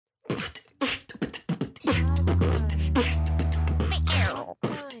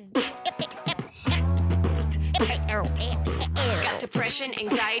Got depression,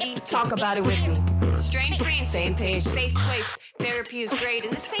 anxiety, talk about it with me. Strange brain, same page, safe place. Therapy is great,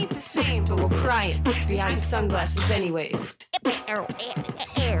 and this ain't the same, but we're crying behind sunglasses anyway.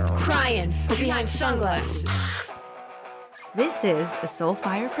 Crying behind sunglasses. This is a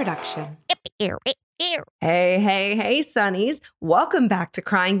Soulfire production. Hey, Sonnies. Welcome back to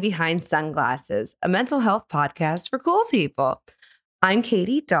Crying Behind Sunglasses, a mental health podcast for cool people. I'm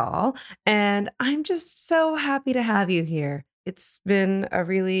Katie Dahl, and I'm just so happy to have you here. It's been a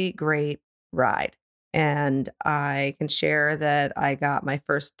really great ride, and I can share that I got my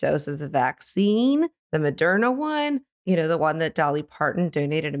first dose of the vaccine, the Moderna one, the one that Dolly Parton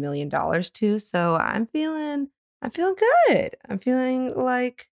donated $1 million to. So I'm feeling good. I'm feeling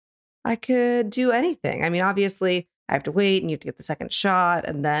like I could do anything. I mean, obviously, I have to wait and you have to get the second shot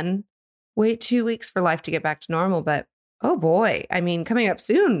and then wait 2 weeks for life to get back to normal. But oh boy, I mean, coming up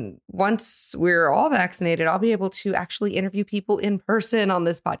soon, once we're all vaccinated, I'll be able to actually interview people in person on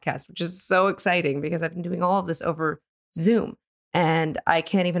this podcast, which is so exciting because I've been doing all of this over Zoom. And I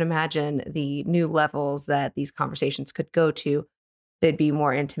can't even imagine the new levels that these conversations could go to. They'd be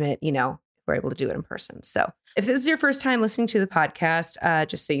more intimate, if we're able to do it in person. So if this is your first time listening to the podcast,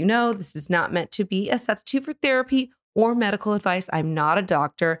 just so you know, this is not meant to be a substitute for therapy or medical advice. I'm not a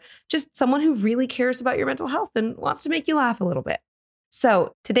doctor, just someone who really cares about your mental health and wants to make you laugh a little bit.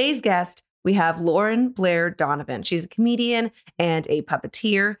 So today's guest, we have Lauren Blair Donovan. She's a comedian and a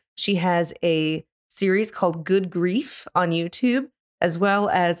puppeteer. She has a series called Good Grief on YouTube, as well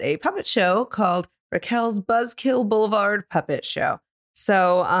as a puppet show called Raquel's Buzzkill Boulevard Puppet Show.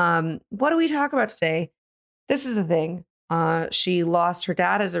 So what do we talk about today? This is the thing. She lost her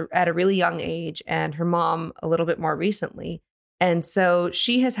dad at a really young age and her mom a little bit more recently. And so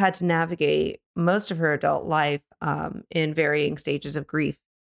she has had to navigate most of her adult life in varying stages of grief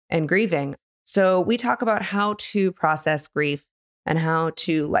and grieving. So we talk about how to process grief and how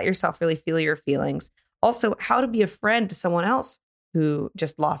to let yourself really feel your feelings. Also, how to be a friend to someone else who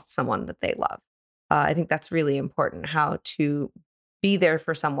just lost someone that they love. I think that's really important, how to be there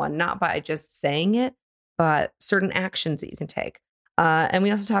for someone, not by just saying it, but certain actions that you can take. And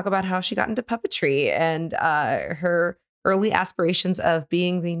we also talk about how she got into puppetry and her early aspirations of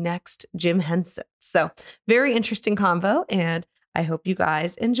being the next Jim Henson. So very interesting convo, and I hope you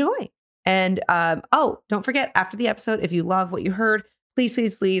guys enjoy. And don't forget, after the episode, if you love what you heard,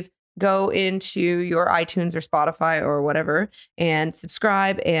 please go into your iTunes or Spotify or whatever and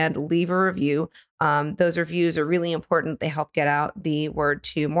subscribe and leave a review. Those reviews are really important. They help get out the word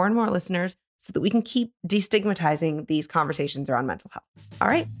to more and more listeners so that we can keep destigmatizing these conversations around mental health. All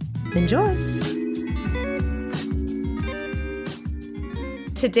right, enjoy.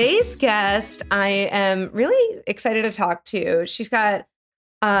 Today's guest, I am really excited to talk to. She's got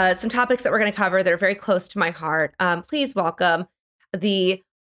some topics that we're going to cover that are very close to my heart. Please welcome the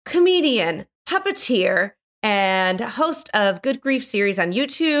comedian, puppeteer, and host of Good Grief series on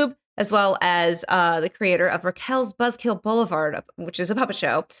YouTube, as well as the creator of Raquel's Buzzkill Boulevard, which is a puppet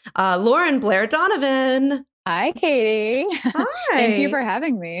show, Lauren Blair Donovan. Hi, Katie. Hi. Thank you for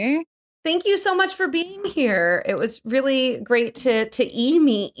having me. Thank you so much for being here. It was really great to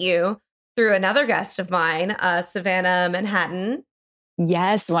meet you through another guest of mine, Savannah Manhattan.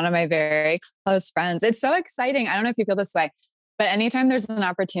 Yes, one of my very close friends. It's so exciting. I don't know if you feel this way, but anytime there's an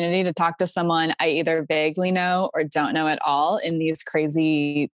opportunity to talk to someone I either vaguely know or don't know at all in this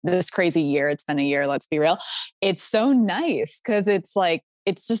crazy year, it's been a year, let's be real. It's so nice because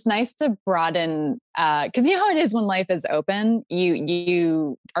it's just nice to broaden, because you know how it is when life is open,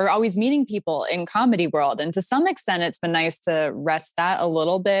 you are always meeting people in comedy world. And to some extent, it's been nice to rest that a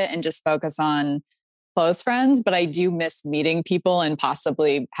little bit and just focus on close friends, but I do miss meeting people and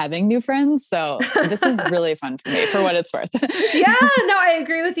possibly having new friends. So this is really fun for me, for what it's worth. Yeah, no, I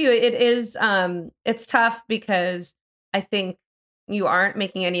agree with you. It is, it's tough because I think you aren't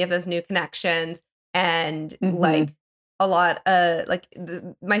making any of those new connections, and like a lot,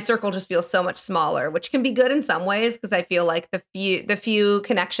 my circle just feels so much smaller, which can be good in some ways because I feel like the few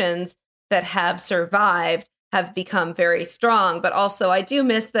connections that have survived have become very strong, but also I do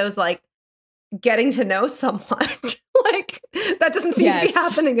miss those getting to know someone. That doesn't seem to be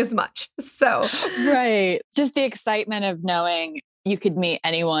happening as much. So, right. Just the excitement of knowing you could meet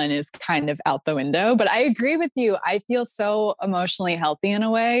anyone is kind of out the window. But I agree with you. I feel so emotionally healthy in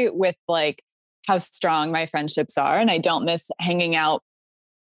a way with how strong my friendships are. And I don't miss hanging out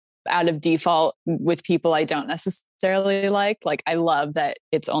of default with people I don't necessarily like. I love that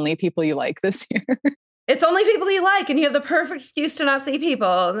it's only people you like this year. It's only people you like, and you have the perfect excuse to not see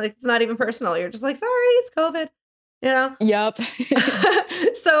people. It's not even personal. You're just sorry, it's COVID. you know? Yep.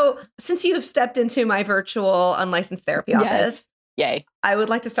 So since you've stepped into my virtual unlicensed therapy office, Yay. I would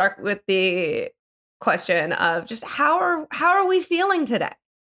like to start with the question of just how are we feeling today?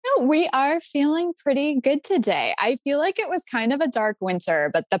 No, we are feeling pretty good today. I feel like it was kind of a dark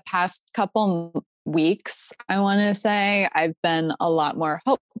winter, but the past couple weeks, I want to say, I've been a lot more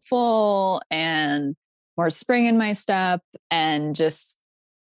hopeful and more spring in my step, and just,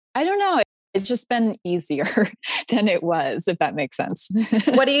 I don't know, it's just been easier than it was, if that makes sense.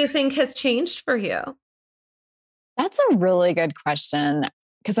 What do you think has changed for you? That's a really good question,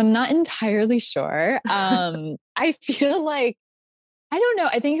 because I'm not entirely sure. I feel like, I don't know.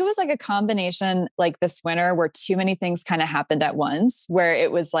 I think it was like a combination like this winter where too many things kind of happened at once, where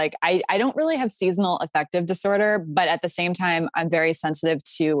it was like, I don't really have seasonal affective disorder, but at the same time, I'm very sensitive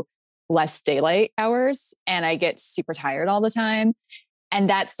to less daylight hours and I get super tired all the time. And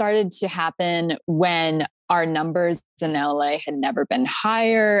that started to happen when our numbers in LA had never been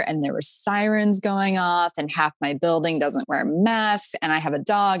higher and there were sirens going off and half my building doesn't wear masks and I have a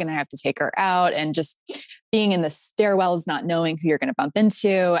dog and I have to take her out, and just being in the stairwells, not knowing who you're going to bump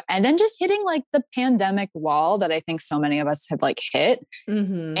into, and then just hitting like the pandemic wall that I think so many of us have like hit.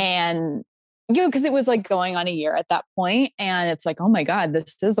 Mm-hmm. And, you know, because it was like going on a year at that point, and it's like, oh my God,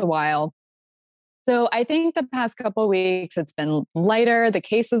 this is a while. So I think the past couple of weeks, it's been lighter. The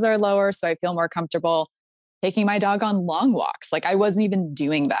cases are lower. So I feel more comfortable taking my dog on long walks. Like I wasn't even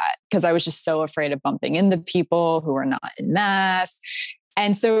doing that because I was just so afraid of bumping into people who are not in masks.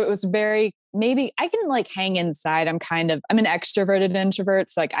 And so it was very, maybe I can like hang inside. I'm an extroverted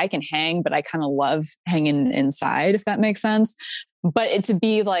introvert. So like I can hang, but I kind of love hanging inside, if that makes sense. But to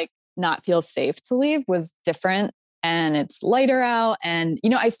be like, not feel safe to leave was different. And it's lighter out. And, you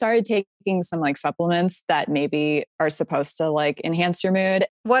know, I started taking some like supplements that maybe are supposed to like enhance your mood.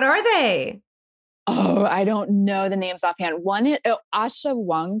 What are they? Oh, I don't know the names offhand. One is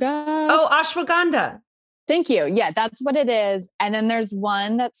ashwagandha. Oh, ashwagandha. Thank you. Yeah, that's what it is. And then there's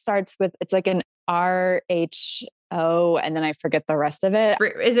one that starts with, it's like an RHO, and then I forget the rest of it.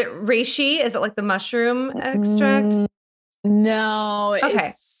 Is it reishi? Is it like the mushroom extract? No.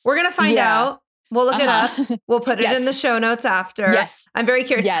 Okay. We're going to find out. We'll look it up. We'll put it in the show notes after. Yes. I'm very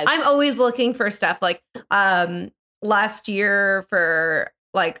curious. Yes. I'm always looking for stuff. Like last year for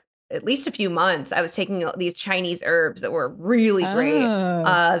like at least a few months, I was taking these Chinese herbs that were really great,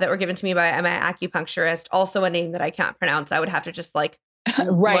 that were given to me by my acupuncturist. Also a name that I can't pronounce. I would have to just like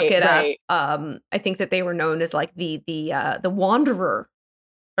look it up. I think that they were known as like the wanderer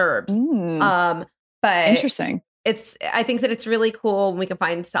herbs. But interesting. I think that it's really cool when we can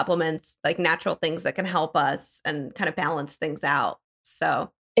find supplements, like natural things that can help us and kind of balance things out.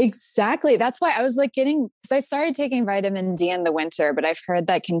 So exactly. That's why I was like because I started taking vitamin D in the winter, but I've heard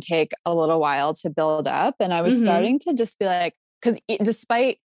that can take a little while to build up. And I was starting to just be like, because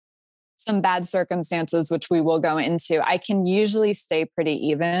despite some bad circumstances, which we will go into, I can usually stay pretty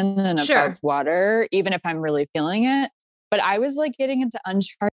even and above water, even if I'm really feeling it. But I was like getting into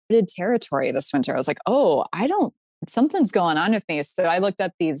uncharted territory this winter. I was like, oh, something's going on with me. So I looked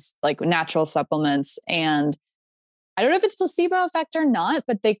up these like natural supplements, and I don't know if it's placebo effect or not,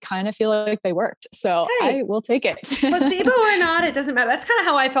 but they kind of feel like they worked. So I will take it. Placebo or not, it doesn't matter. That's kind of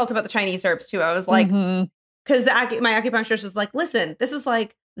how I felt about the Chinese herbs too. I was like, because my acupuncturist was like, listen, this is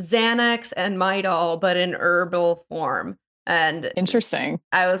like Xanax and Midol, but in herbal form. And interesting.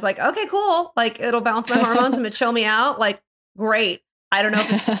 I was like, okay, cool. Like it'll balance my hormones and chill me out. Like, great. I don't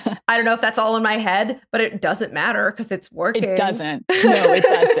know if that's all in my head, but it doesn't matter because it's working. It doesn't. No, it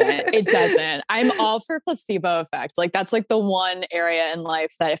doesn't. It doesn't. I'm all for placebo effect. Like that's like the one area in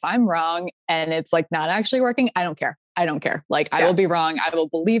life that if I'm wrong and it's like not actually working, I don't care. Like I will be wrong. I will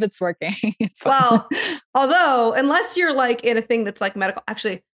believe it's working. It's fine. Well, although unless you're like in a thing that's like medical,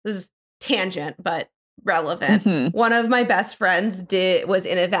 actually this is tangent, but relevant. One of my best friends was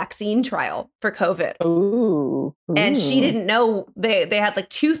in a vaccine trial for COVID. Ooh. And she didn't know they had like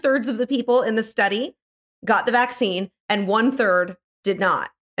 2/3 of the people in the study got the vaccine and 1/3 did not.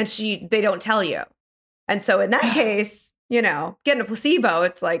 And they don't tell you. And so in that case, you know, getting a placebo,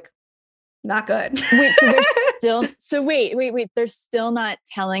 it's like not good. Wait, so they're still not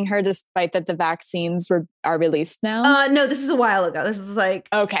telling her despite that the vaccines are released now? No, this is a while ago. This is like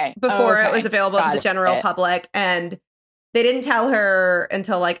before it was available to the general public. And they didn't tell her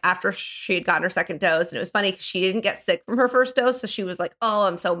until like after she had gotten her second dose. And it was funny because she didn't get sick from her first dose. So she was like, oh,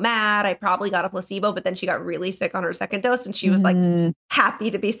 I'm so mad. I probably got a placebo. But then she got really sick on her second dose. And she was like happy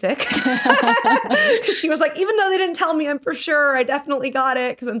to be sick. Because she was like, even though they didn't tell me, I'm for sure I definitely got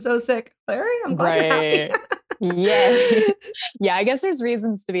it because I'm so sick. Larry, I'm glad you're happy. Yeah. Yeah. I guess there's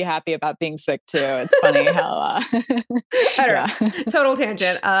reasons to be happy about being sick too. It's funny how, I don't know. Total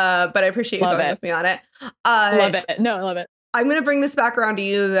tangent. But I appreciate you going with me on it. Love it. No, I love it. I'm going to bring this back around to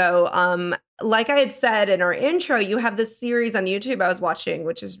you though. Like I had said in our intro, you have this series on YouTube I was watching,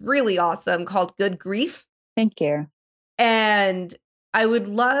 which is really awesome, called Good Grief. Thank you. And I would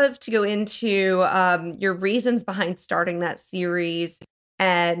love to go into your reasons behind starting that series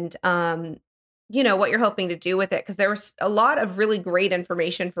and, what you're hoping to do with it. Because there was a lot of really great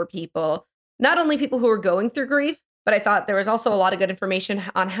information for people, not only people who are going through grief, but I thought there was also a lot of good information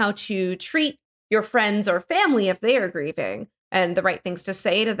on how to treat your friends or family if they are grieving and the right things to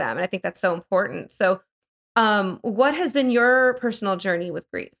say to them. And I think that's so important. So what has been your personal journey with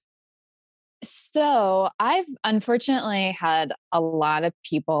grief? So I've unfortunately had a lot of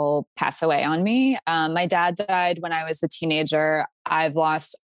people pass away on me. My dad died when I was a teenager. I've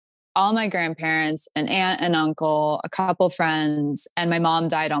lost all my grandparents, an aunt, an uncle, a couple friends, and my mom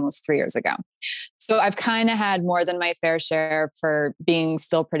died almost 3 years ago. So I've kind of had more than my fair share for being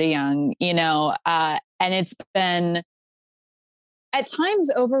still pretty young, and it's been at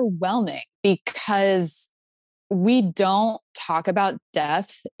times overwhelming because we don't talk about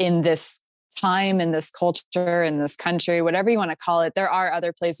death in this time, in this culture, in this country, whatever you want to call it. There are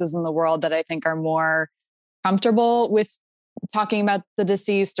other places in the world that I think are more comfortable with talking about the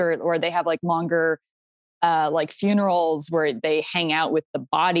deceased, or they have like longer like funerals where they hang out with the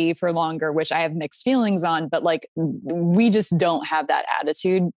body for longer, which I have mixed feelings on, but like we just don't have that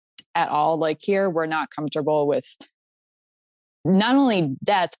attitude at all. Like here, we're not comfortable with not only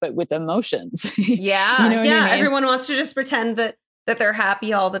death, but with emotions. Yeah. You know what I mean? Everyone wants to just pretend that they're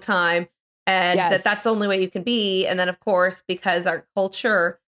happy all the time and that's the only way you can be. And then of course, because our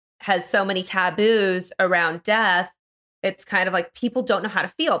culture has so many taboos around death, it's kind of like people don't know how to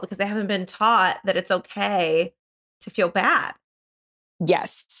feel because they haven't been taught that it's okay to feel bad.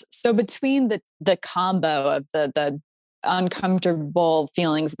 Yes. So between the combo of the uncomfortable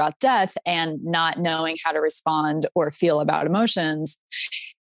feelings about death and not knowing how to respond or feel about emotions,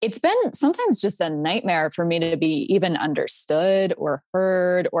 it's been sometimes just a nightmare for me to be even understood or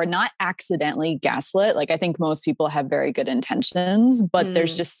heard or not accidentally gaslit. Like I think most people have very good intentions, but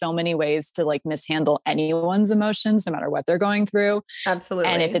there's just so many ways to like mishandle anyone's emotions, no matter what they're going through.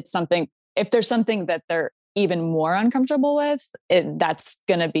 Absolutely. And if there's something that they're even more uncomfortable with, that's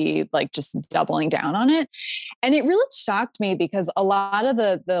going to be like just doubling down on it. And it really shocked me because a lot of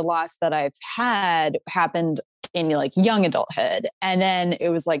the loss that I've had happened in like young adulthood. And then it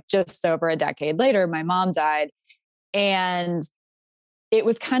was like just over a decade later, my mom died. And it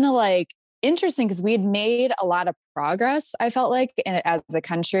was kind of like interesting because we had made a lot of progress, I felt like, as a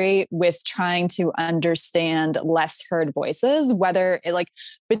country with trying to understand less heard voices, whether it like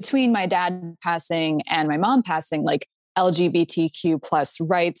between my dad passing and my mom passing, like LGBTQ plus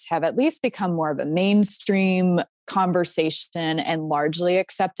rights have at least become more of a mainstream conversation and largely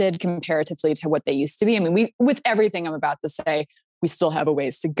accepted comparatively to what they used to be. I mean, with everything I'm about to say, we still have a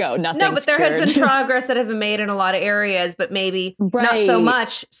ways to go. No, but there has been progress that have been made in a lot of areas, but maybe not so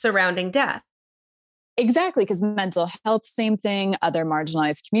much surrounding death. Exactly, because mental health, same thing, other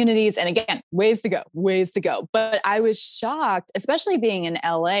marginalized communities. And again, ways to go. But I was shocked, especially being in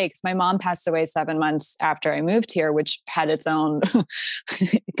LA, because my mom passed away 7 months after I moved here, which had its own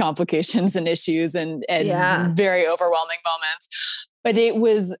complications and issues and very overwhelming moments. But it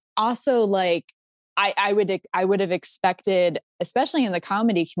was also like, I would have expected, especially in the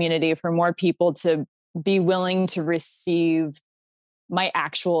comedy community, for more people to be willing to receive my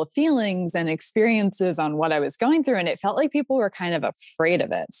actual feelings and experiences on what I was going through. And it felt like people were kind of afraid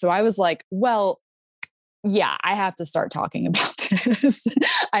of it. So I was like, well, yeah, I have to start talking about this.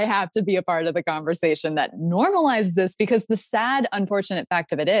 I have to be a part of the conversation that normalizes this, because the sad, unfortunate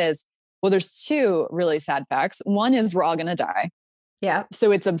fact of it is, well, there's two really sad facts. One is we're all going to die. Yeah.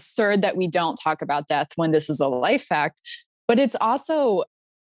 So it's absurd that we don't talk about death when this is a life fact. But it's also,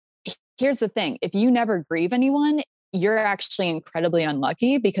 here's the thing. If you never grieve anyone, you're actually incredibly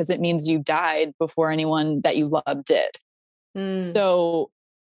unlucky, because it means you died before anyone that you loved did. So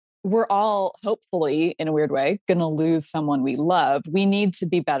we're all, hopefully, in a weird way, going to lose someone we love. We need to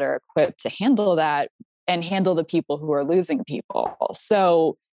be better equipped to handle that and handle the people who are losing people.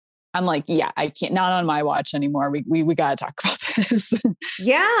 So I'm like, yeah, I can't, not on my watch anymore. We got to talk about this.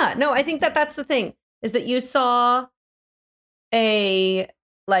 Yeah, no, I think that's the thing, is that you saw a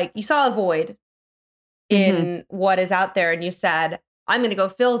void in what is out there, and you said, I'm going to go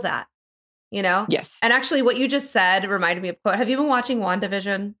fill that, Yes. And actually what you just said reminded me of quote. Have you been watching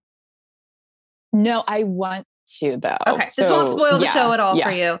WandaVision? No, I want to though. Okay. So, this won't spoil the show at all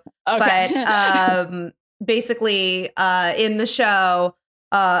for you. Okay. But basically in the show,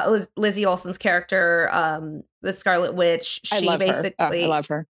 Lizzie Olsen's character, the Scarlet Witch, she I basically love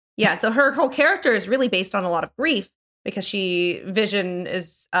her. Yeah, so her whole character is really based on a lot of grief because Vision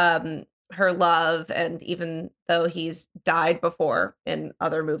is her love, and even though he's died before in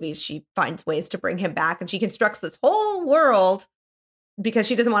other movies, she finds ways to bring him back, and she constructs this whole world because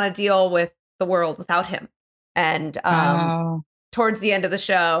she doesn't want to deal with the world without him. And towards the end of the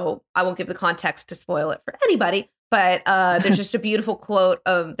show, I won't give the context to spoil it for anybody, but there's just a beautiful quote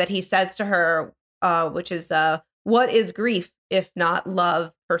that he says to her, which is, "What is grief if not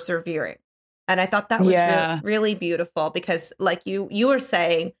love persevering?" And I thought that was really beautiful because, like you were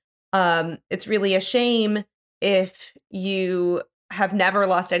saying, it's really a shame if you have never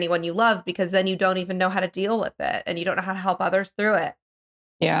lost anyone you love, because then you don't even know how to deal with it and you don't know how to help others through it.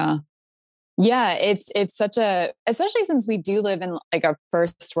 Yeah. Yeah, it's such a, especially since we do live in like a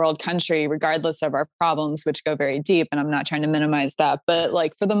first world country, regardless of our problems, which go very deep. And I'm not trying to minimize that, but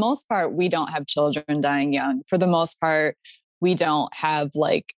like for the most part, we don't have children dying young. For the most part, we don't have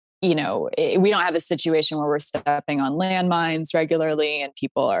like, we don't have a situation where we're stepping on landmines regularly and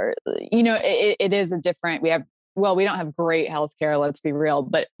people are, it is a different, we don't have great healthcare, let's be real,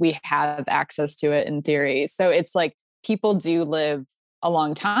 but we have access to it in theory. So it's like people do live a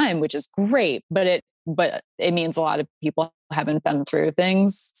long time, which is great, but it means a lot of people haven't been through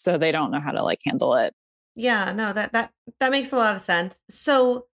things, so they don't know how to like handle it. Yeah, no, that makes a lot of sense.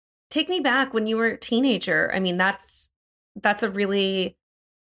 So take me back when you were a teenager. I mean, that's a really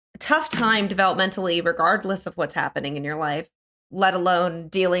tough time developmentally, regardless of what's happening in your life, let alone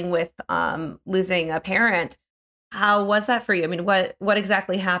dealing with losing a parent. How was that for you? I mean, what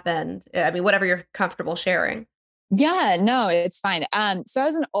exactly happened? I mean, whatever you're comfortable sharing. Yeah, no, it's fine. So I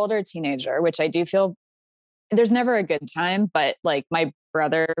was an older teenager, which I do feel there's never a good time, but like my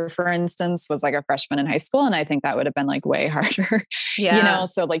brother, for instance, was like a freshman in high school. And I think that would have been like way harder,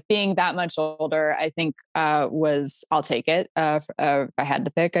 so like being that much older, I think I'll take it if I had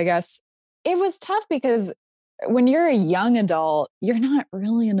to pick, I guess. It was tough because when you're a young adult, you're not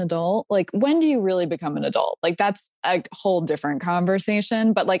really an adult. Like, when do you really become an adult? Like, that's a whole different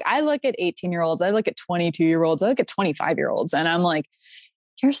conversation. But like, I look at 18-year-olds, I look at 22-year-olds, I look at 25-year-olds, and I'm like,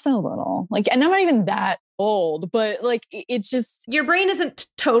 you're so little. Like, and I'm not even that old, but like, it's just. Your brain isn't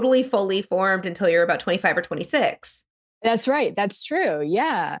totally fully formed until you're about 25 or 26. That's right. That's true.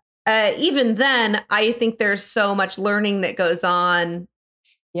 Yeah. Even then, I think there's so much learning that goes on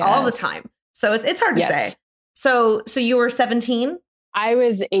all the time. So it's hard to say. So you were 17? I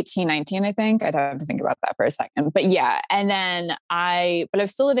was 18, 19, I think. I'd have to think about that for a second. But yeah. And then but I was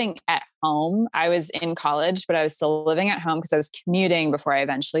still living at home. I was in college, but I was still living at home because I was commuting before I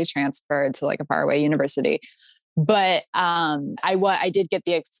eventually transferred to like a faraway university. But I did get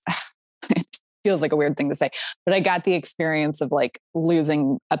it feels like a weird thing to say, but I got the experience of like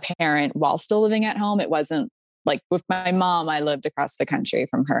losing a parent while still living at home. It wasn't like with my mom, I lived across the country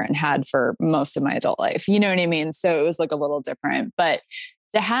from her and had for most of my adult life. You know what I mean? So it was like a little different, but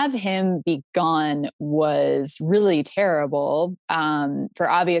to have him be gone was really terrible for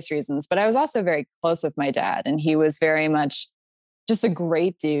obvious reasons. But I was also very close with my dad, and he was very much just a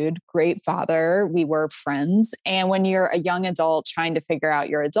great dude, great father. We were friends. And when you're a young adult trying to figure out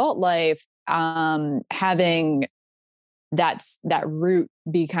your adult life, having that root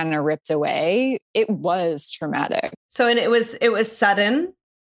be kind of ripped away, it was traumatic. So, and it was sudden.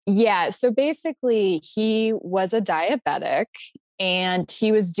 Yeah. So basically he was a diabetic and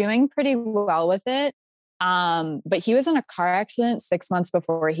he was doing pretty well with it. But he was in a car accident 6 months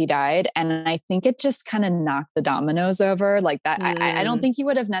before he died. And I think it just kind of knocked the dominoes over like that. I don't think he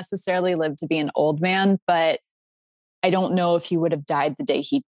would have necessarily lived to be an old man, but I don't know if he would have died the day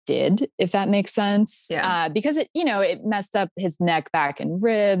he did, if that makes sense. Yeah. Because it messed up his neck, back, and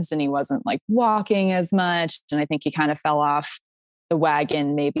ribs, and he wasn't like walking as much. And I think he kind of fell off the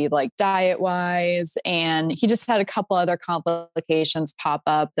wagon, maybe like diet wise. And he just had a couple other complications pop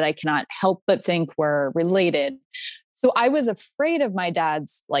up that I cannot help but think were related. So I was afraid of my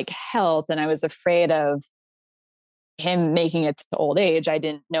dad's like health, and I was afraid of him making it to old age. I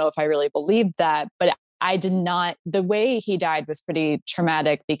didn't know if I really believed that, but I did not. The way he died was pretty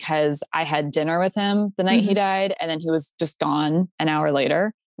traumatic because I had dinner with him the night he died, and then he was just gone an hour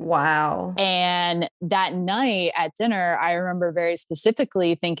later. Wow. And that night at dinner, I remember very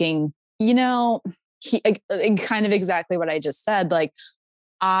specifically thinking, he kind of exactly what I just said. Like,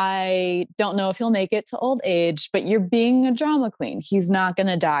 I don't know if he'll make it to old age, but you're being a drama queen. He's not going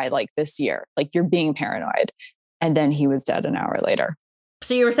to die like this year. Like, you're being paranoid. And then he was dead an hour later.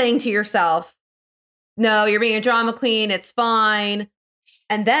 So you were saying to yourself, no, you're being a drama queen. It's fine.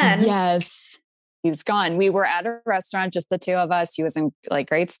 And then yes, he's gone. We were at a restaurant, just the two of us. He was in like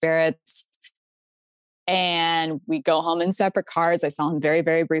great spirits. And we go home in separate cars. I saw him very,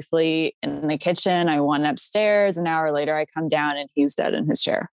 very briefly in the kitchen. I went upstairs. An hour later, I come down and he's dead in his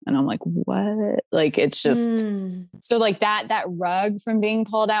chair. And I'm like, what? Like, it's just, so like that rug from being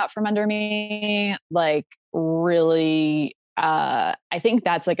pulled out from under me, like really, I think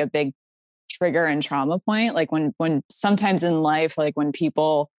that's like a big trigger and trauma point. Like when sometimes in life, like when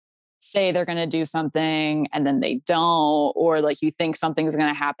people say they're going to do something and then they don't, or like you think something's going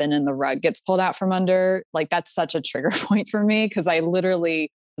to happen and the rug gets pulled out from under, like that's such a trigger point for me. Cause I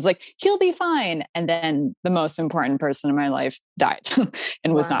literally was like, he'll be fine. And then the most important person in my life died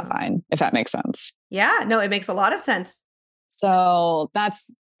and was not fine, if that makes sense. Yeah, no, it makes a lot of sense. So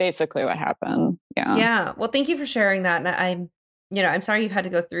that's basically what happened. Yeah. Yeah. Well, thank you for sharing that. And I'm sorry you've had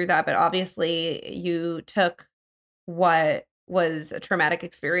to go through that, but obviously you took what was a traumatic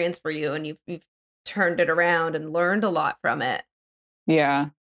experience for you and you've turned it around and learned a lot from it. Yeah.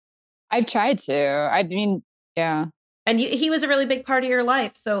 I've tried to. I mean, yeah. And he was a really big part of your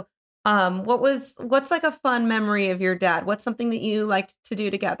life. So what's like a fun memory of your dad? What's something that you liked to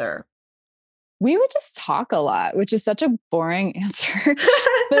do together? We would just talk a lot, which is such a boring answer.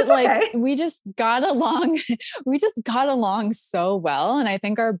 But like okay. we just got along so well. And I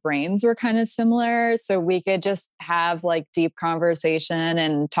think our brains were kind of similar. So we could just have like deep conversation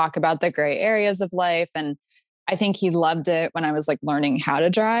and talk about the gray areas of life. And I think he loved it when I was like learning how to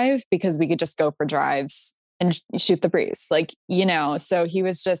drive because we could just go for drives and shoot the breeze. Like, so he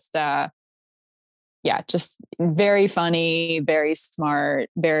was just, just very funny, very smart,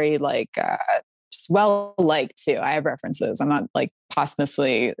 very like, just well liked too. I have references. I'm not like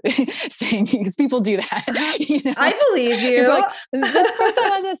posthumously saying because people do that. I believe you. Like, this person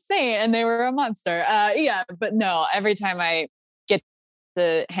was a saint and they were a monster. But no, every time I get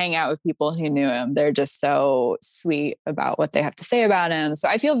to hang out with people who knew him, they're just so sweet about what they have to say about him. So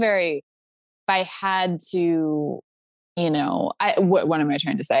I feel very, if I had to, what am I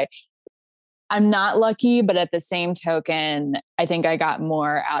trying to say? I'm not lucky, but at the same token, I think I got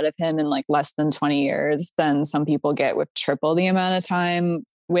more out of him in like less than 20 years than some people get with triple the amount of time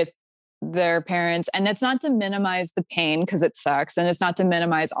with their parents. And it's not to minimize the pain because it sucks. And it's not to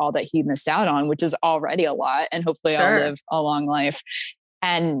minimize all that he missed out on, which is already a lot. And hopefully I'll live a long life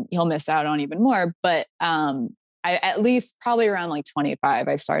and he'll miss out on even more. But I at least probably around like 25,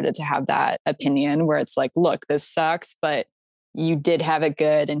 I started to have that opinion where it's like, look, this sucks, but you did have it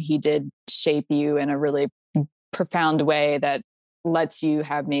good and he did shape you in a really profound way that lets you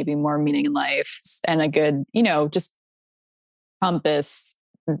have maybe more meaning in life and a good, just compass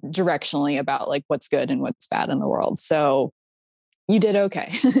directionally about like what's good and what's bad in the world. So you did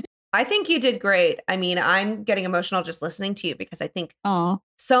okay. I think you did great. I mean, I'm getting emotional just listening to you because I think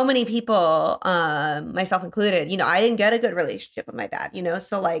so many people, myself included, I didn't get a good relationship with my dad,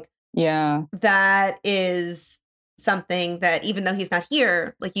 so like, yeah, that is something that even though he's not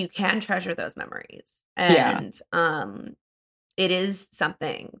here, like you can treasure those memories. And it is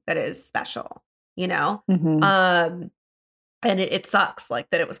something that is special, Mm-hmm. And it sucks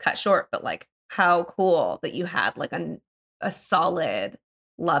like that it was cut short, but like how cool that you had like a solid,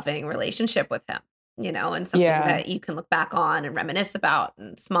 loving relationship with him, and something that you can look back on and reminisce about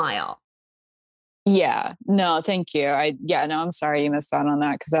and smile. Yeah, no, thank you. I'm sorry you missed out on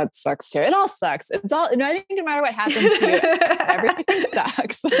that because that sucks too. It all sucks. It's all, I think no matter what happens to you, everything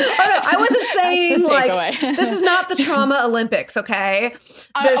sucks. Oh no, I wasn't saying like, this is not the trauma Olympics, okay?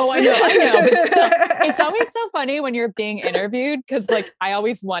 I know. But still, it's always so funny when you're being interviewed because like, I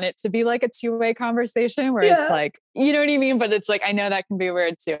always want it to be like a two-way conversation where it's like, you know what I mean? But it's like, I know that can be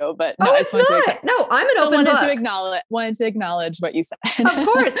weird too, but no, it's not. No, I'm an open book. Wanted to acknowledge what you said. Of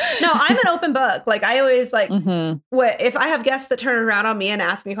course. No, I'm an open book. Like I always like, if I have guests that turn around on me and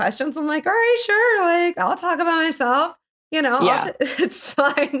ask me questions, I'm like, all right, sure. Like I'll talk about myself, it's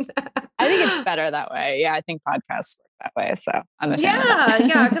fine. I think it's better that way. Yeah. I think podcasts work that way. So I'm a fan of that.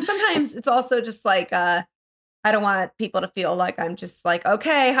 Yeah. Cause sometimes it's also just like, I don't want people to feel like I'm just like,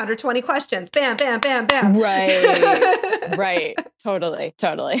 okay, 120 questions. Bam, bam, bam, bam. Right. Totally.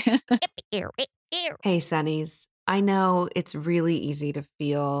 Hey, Sunnies. I know it's really easy to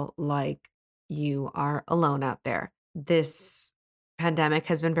feel like you are alone out there. This pandemic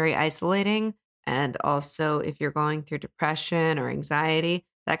has been very isolating. And also, if you're going through depression or anxiety,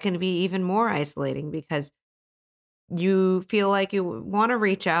 that can be even more isolating because you feel like you want to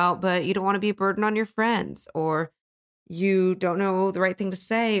reach out, but you don't want to be a burden on your friends, or you don't know the right thing to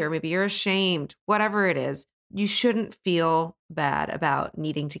say, or maybe you're ashamed, whatever it is. You shouldn't feel bad about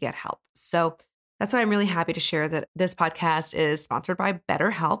needing to get help. So that's why I'm really happy to share that this podcast is sponsored by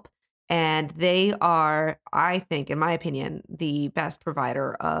BetterHelp. And they are, I think, in my opinion, the best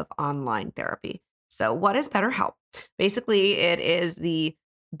provider of online therapy. So what is BetterHelp? Basically, it is the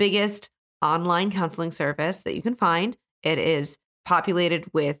biggest online counseling service that you can find. It is populated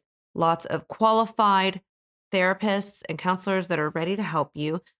with lots of qualified therapists and counselors that are ready to help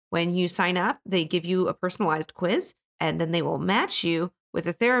you. When you sign up, they give you a personalized quiz, and then they will match you with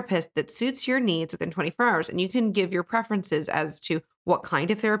a therapist that suits your needs within 24 hours. And you can give your preferences as to what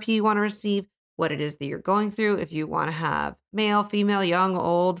kind of therapy you want to receive, what it is that you're going through. If you want to have male, female, young,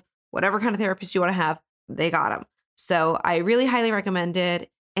 old, whatever kind of therapist you want to have, they got them. So I really highly recommend it.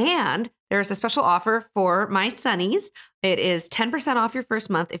 And there's a special offer for my Sunnies. It is 10% off your first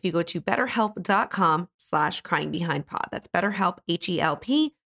month if you go to betterhelp.com/cryingbehindpod. That's BetterHelp,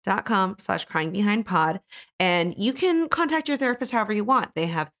 HELP.com/cryingbehindpod. And you can contact your therapist however you want. They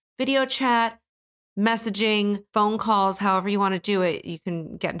have video chat, messaging, phone calls, however you want to do it, you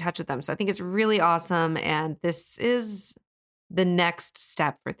can get in touch with them. So I think it's really awesome. And this is the next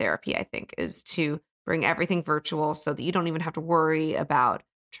step for therapy, I think, is to bring everything virtual so that you don't even have to worry about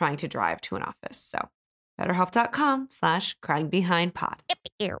trying to drive to an office. So betterhelp.com/cryingbehindpod.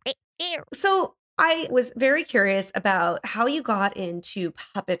 So I was very curious about how you got into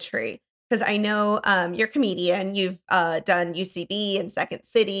puppetry, because I know you're a comedian. You've done UCB and Second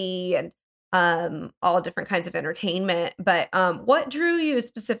City and all different kinds of entertainment. But what drew you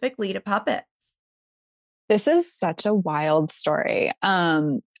specifically to puppets? This is such a wild story.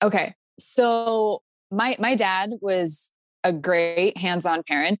 Okay. So my dad was a great hands-on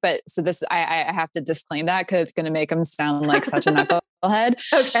parent, but so this, I have to disclaim that because it's going to make him sound like such a knucklehead.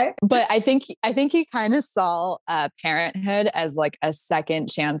 Okay. But I think he kind of saw parenthood as like a second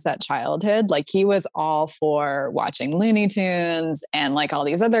chance at childhood. Like he was all for watching Looney Tunes and like all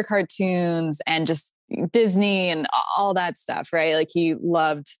these other cartoons and just Disney and all that stuff, right? Like he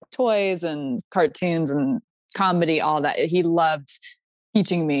loved toys and cartoons and comedy, all that. He loved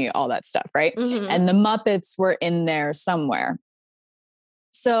teaching me all that stuff, right? Mm-hmm. And the Muppets were in there somewhere.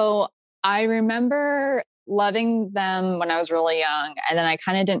 So I remember loving them when I was really young. And then I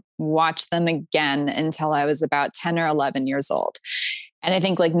kind of didn't watch them again until I was about 10 or 11 years old. And I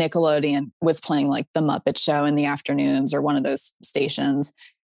think like Nickelodeon was playing like the Muppet Show in the afternoons or one of those stations.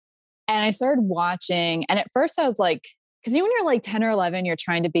 And I started watching. And at first I was like, because when you're like 10 or 11, you're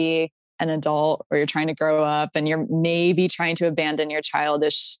trying to be an adult or you're trying to grow up and you're maybe trying to abandon your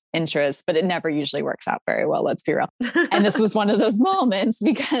childish interests, but it never usually works out very well. Let's be real. And this was one of those moments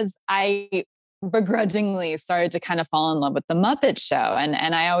because I begrudgingly started to kind of fall in love with the Muppet Show.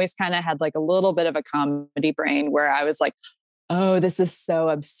 And I always kind of had like a little bit of a comedy brain where I was like, oh, this is so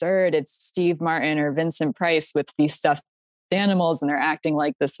absurd. It's Steve Martin or Vincent Price with these stuffed animals and they're acting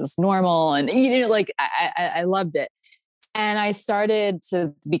like this is normal. And, like I loved it. And I started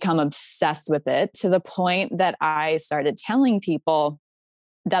to become obsessed with it to the point that I started telling people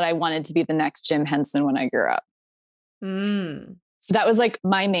that I wanted to be the next Jim Henson when I grew up. Mm. So that was like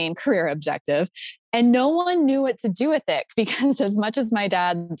my main career objective. And no one knew what to do with it because as much as my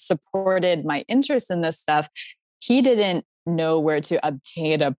dad supported my interest in this stuff, he didn't know where to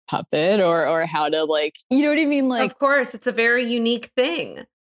obtain a puppet or how to like, you know what I mean? Like, of course, it's a very unique thing.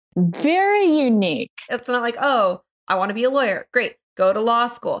 Very unique. It's not like, oh, I want to be a lawyer. Great. Go to law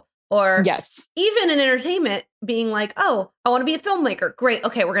school. Or yes, even in entertainment being like, oh, I want to be a filmmaker. Great.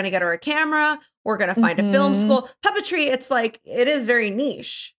 Okay. We're going to get her a camera. We're going to find a film school. Puppetry. It's like, it is very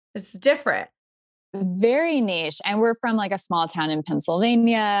niche. It's different. Very niche. And we're from like a small town in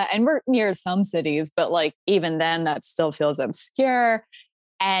Pennsylvania and we're near some cities, but like even then that still feels obscure.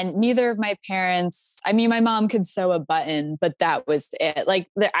 And neither of my parents, I mean, my mom could sew a button, but that was it. Like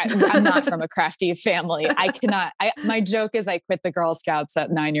I'm not from a crafty family. My joke is I quit the Girl Scouts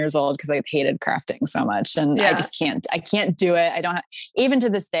at 9 years old because I hated crafting so much. And I can't do it. I don't have, even to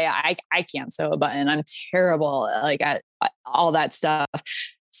this day, I can't sew a button. I'm terrible like at all that stuff.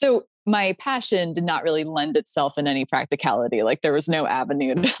 So my passion did not really lend itself in any practicality. Like there was no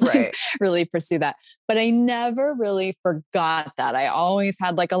avenue to really pursue that. But I never really forgot that. I always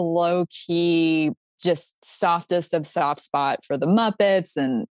had like a low key, just softest of soft spot for the Muppets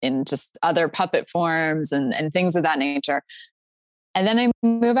and in just other puppet forms and things of that nature. And then I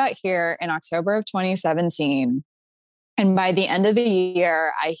moved out here in October of 2017. And by the end of the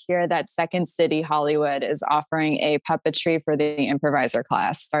year, I hear that Second City Hollywood is offering a puppetry for the improviser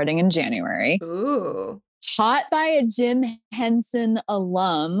class starting in January. Ooh. Taught by a Jim Henson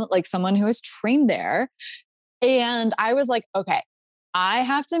alum, like someone who was trained there. And I was like, okay, I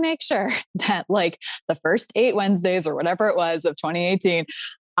have to make sure that like the first 8 Wednesdays or whatever it was of 2018,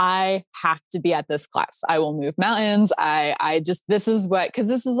 I have to be at this class. I will move mountains. This is because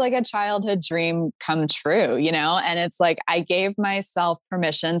this is like a childhood dream come true, And it's like, I gave myself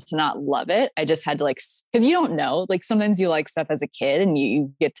permission to not love it. I just had to because you don't know, like sometimes you like stuff as a kid and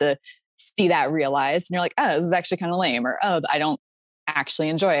you get to see that realized and you're like, oh, this is actually kind of lame, or, oh, I don't actually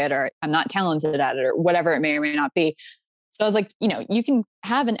enjoy it, or I'm not talented at it, or whatever it may or may not be. So I was like, you can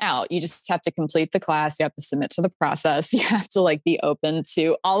have an out. You just have to complete the class. You have to submit to the process. You have to be open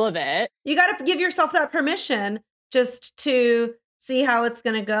to all of it. You got to give yourself that permission just to see how it's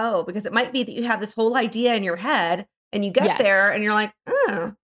going to go, because it might be that you have this whole idea in your head and you get there and you're like,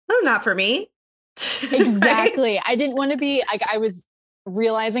 oh, that's not for me. Exactly. Right? I didn't want to be I was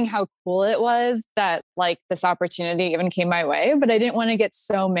realizing how cool it was that this opportunity even came my way, but I didn't want to get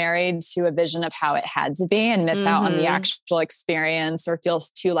so married to a vision of how it had to be and miss out on the actual experience or feel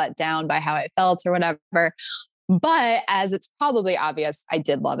too let down by how it felt or whatever. But as it's probably obvious, I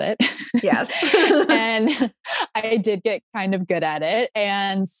did love it. Yes. And I did get kind of good at it.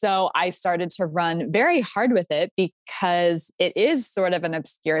 And so I started to run very hard with it because it is sort of an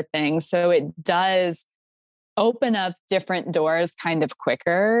obscure thing. So it does open up different doors kind of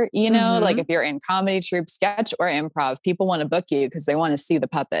quicker, like if you're in comedy troupe, sketch, or improv, people want to book you because they want to see the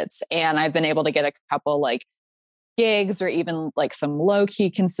puppets. And I've been able to get a couple gigs or even some low key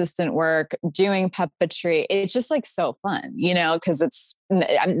consistent work doing puppetry. It's just so fun, because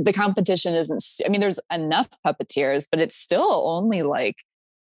the competition isn't, there's enough puppeteers, but it's still only I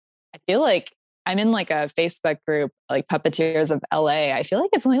feel like I'm in a Facebook group, Puppeteers of LA. I feel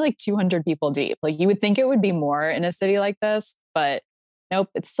like it's only 200 people deep. You would think it would be more in a city like this, but nope,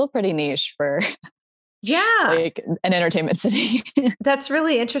 it's still pretty niche for an entertainment city. That's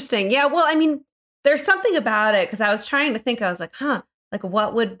really interesting. Yeah. Well, there's something about it, because I was trying to think, I was like,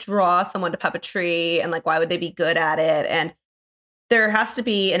 what would draw someone to puppetry, and why would they be good at it? And there has to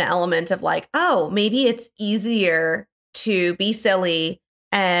be an element of oh, maybe it's easier to be silly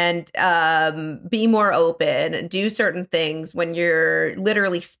and be more open and do certain things when you're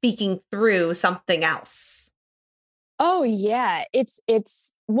literally speaking through something else. Oh yeah. It's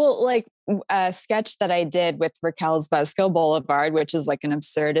a sketch that I did with Raquel's Buzzkill Boulevard, which is an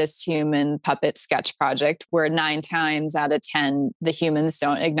absurdist human puppet sketch project where 9 times out of 10, the humans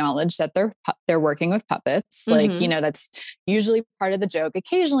don't acknowledge that they're working with puppets. That's usually part of the joke.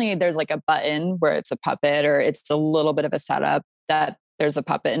 Occasionally there's a button where it's a puppet, or it's a little bit of a setup that there's a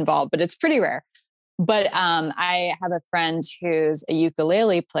puppet involved, but it's pretty rare. But I have a friend who's a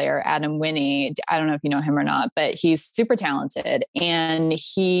ukulele player, Adam Winnie. I don't know if you know him or not, but he's super talented. And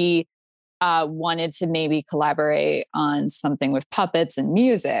he wanted to maybe collaborate on something with puppets and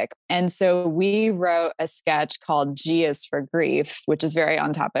music. And so we wrote a sketch called G is for Grief, which is very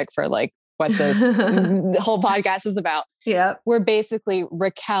on topic for what this the whole podcast is about. Yeah. Where basically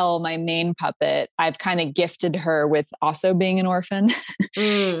Raquel, my main puppet, I've kind of gifted her with also being an orphan.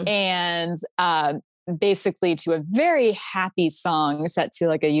 And basically to a very happy song set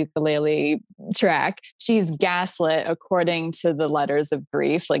to a ukulele track. She's gaslit according to the letters of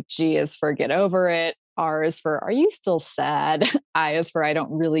grief. G is for get over it. R is for are you still sad? I is for I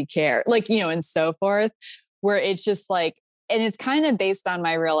don't really care. And so forth. Where it's just and it's kind of based on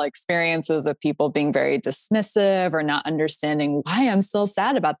my real experiences of people being very dismissive or not understanding why I'm still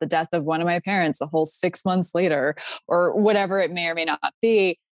sad about the death of one of my parents a whole 6 months later, or whatever it may or may not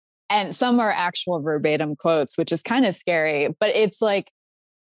be. And some are actual verbatim quotes, which is kind of scary, but it's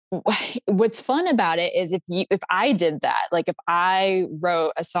what's fun about it is if I did that, if I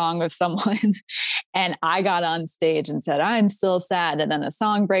wrote a song with someone and I got on stage and said, I'm still sad, and then a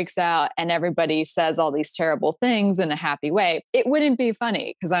song breaks out and everybody says all these terrible things in a happy way, it wouldn't be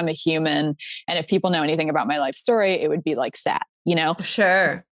funny because I'm a human. And if people know anything about my life story, it would be sad,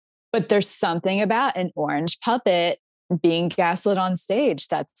 Sure. But there's something about an orange puppet being gaslit on stage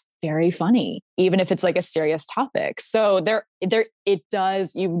that's very funny, even if it's a serious topic. So it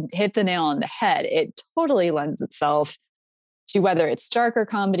does, you hit the nail on the head. It totally lends itself to whether it's darker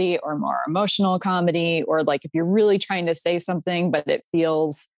comedy or more emotional comedy, or if you're really trying to say something, but it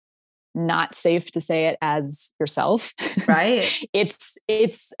feels not safe to say it as yourself. Right. It's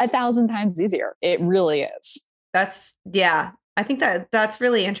 1,000 times easier. It really is. I think that's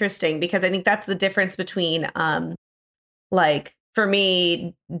really interesting, because I think that's the difference between, for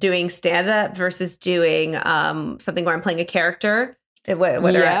me, doing stand-up versus doing something where I'm playing a character,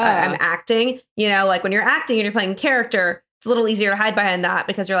 whether I'm acting, when you're acting and you're playing a character, it's a little easier to hide behind that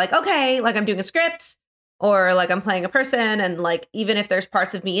because you're okay, I'm doing a script, or I'm playing a person. And even if there's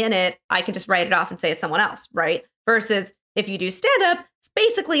parts of me in it, I can just write it off and say it's someone else. Right. Versus if you do stand-up, it's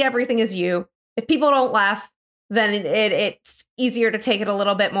basically everything is you. If people don't laugh, then it's easier to take it a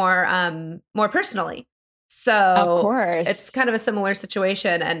little bit more personally. So Of course. it's kind of a similar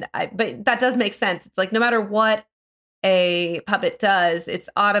situation. But that does make sense. It's like no matter what a puppet does, it's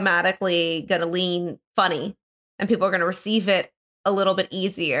automatically going to lean funny and people are going to receive it a little bit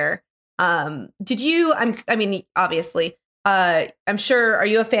easier. Obviously, I'm sure, are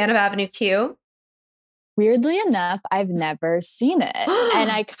you a fan of Avenue Q? Weirdly enough, I've never seen it.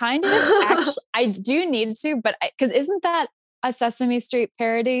 And I kind of actually, I do need to, but because isn't that a Sesame Street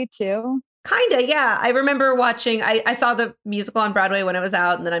parody too? Kinda, yeah. I remember watching, I saw the musical on Broadway when it was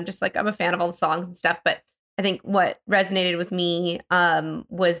out, and then I'm just like, I'm a fan of all the songs and stuff. But I think what resonated with me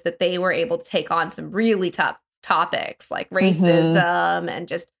was that they were able to take on some really tough topics like racism and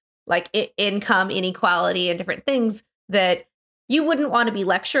just like income inequality and different things that you wouldn't want to be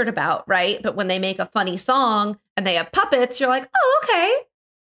lectured about, right? But when they make a funny song and they have puppets, you're like, oh, okay.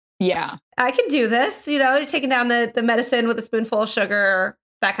 Yeah. I can do this. You're taking down the medicine with a spoonful of sugar,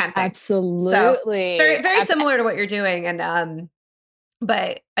 that kind of thing. Absolutely. So it's very, very similar to what you're doing. And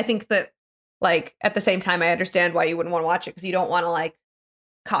but I think that like at the same time, I understand why you wouldn't want to watch it because you don't want to like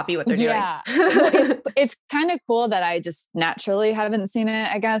copy what they're doing. Well, it's kind of cool that I just naturally haven't seen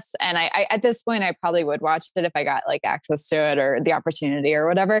it, I guess. And I at this point, I probably would watch it if I got like access to it or the opportunity or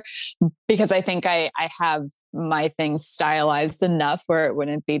whatever, because I think I have my things stylized enough where it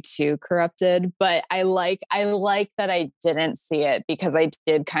wouldn't be too corrupted. But I like that I didn't see it because I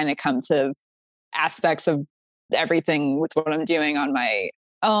did kind of come to aspects of everything with what I'm doing on my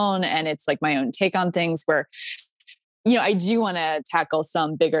own. And it's like my own take on things where, I do want to tackle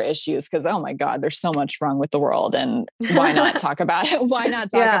some bigger issues because, oh my God, there's so much wrong with the world. And why not talk about it? Why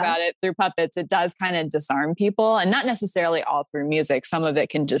not talk about it through puppets? It does kind of disarm people, and not necessarily all through music. Some of it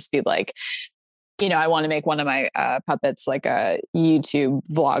can just be like, I want to make one of my puppets like a YouTube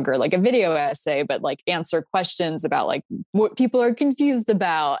vlog or like a video essay, but like answer questions about like what people are confused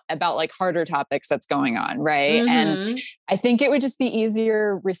about like harder topics that's going on. Right. And I think it would just be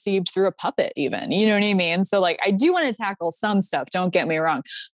easier received through a puppet even, you know what I mean? So like, I do want to tackle some stuff, don't get me wrong,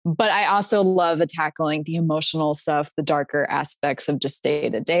 but I also love tackling the emotional stuff, the darker aspects of just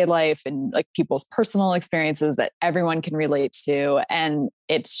day-to-day life and like people's personal experiences that everyone can relate to. And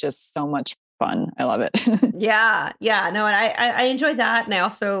it's just so much fun. I love it. Yeah. No, and I enjoyed that. And I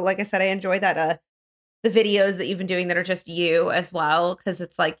also, like I said, I enjoy that the videos that you've been doing that are just you as well. Cause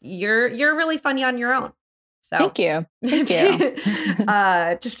it's like you're really funny on your own. So Thank you.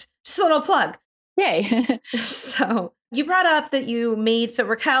 just a little plug. Yay. So you brought up that so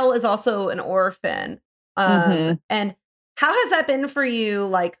Raquel is also an orphan. And how has that been for you,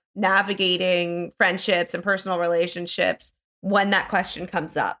 like navigating friendships and personal relationships when that question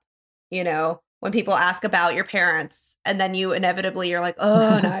comes up? When people ask about your parents and then you inevitably you're like,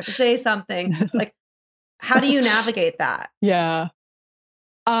 oh, now I have to say something. Like, how do you navigate that? Yeah.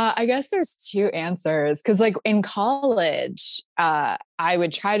 I guess there's two answers. Cause like in college, I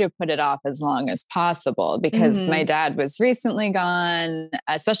would try to put it off as long as possible because my dad was recently gone,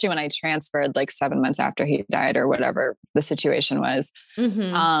 especially when I transferred like 7 months after he died or whatever the situation was.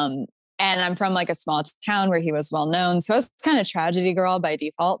 And I'm from like a small town where he was well known. So I was kind of tragedy girl by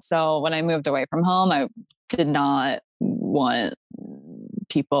default. So when I moved away from home, I did not want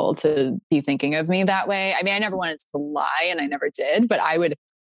people to be thinking of me that way. I mean, I never wanted to lie and I never did, but I would,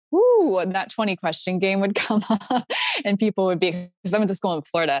 that 20 question game would come up and people would be, because I went to school in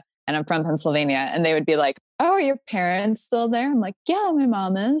Florida and I'm from Pennsylvania, and they would be like, oh, are your parents still there? I'm like, yeah, my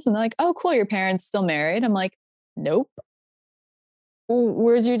mom is. And they're like, oh, cool. Your parents still married? I'm like, nope.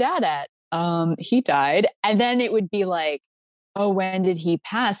 Where's your dad at? He died. And then it would be like, oh, when did he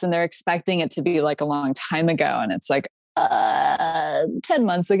pass? And they're expecting it to be like a long time ago. And it's like, 10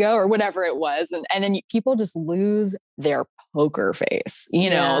 months ago or whatever it was. And then people just lose their poker face,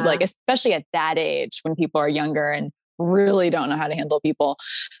 like, especially at that age when people are younger and really don't know how to handle people.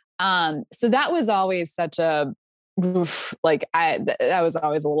 So that was always such a, that was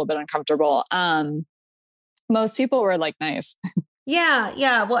always a little bit uncomfortable. Most people were like, nice.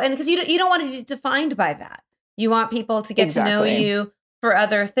 Yeah. Well, and because you don't want to be defined by that. You want people to get to know you for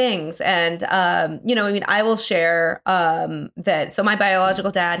other things. And, I will share that. So my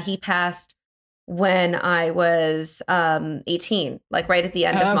biological dad, he passed when I was 18, like right at the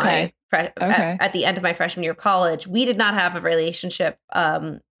end of at the end of my freshman year of college. We did not have a relationship.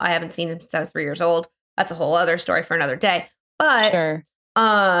 I haven't seen him since I was 3 years old. That's a whole other story for another day. But sure.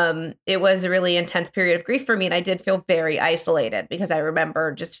 It was a really intense period of grief for me. And I did feel very isolated because I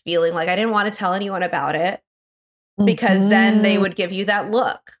remember just feeling like I didn't want to tell anyone about it because then they would give you that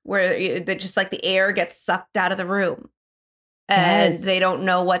look where just like the air gets sucked out of the room and they don't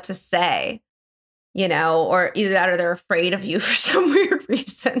know what to say. or either that or they're afraid of you for some weird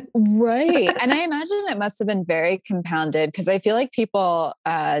reason. Right. And I imagine it must have been very compounded because I feel like people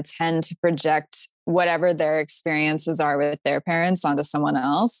tend to project whatever their experiences are with their parents onto someone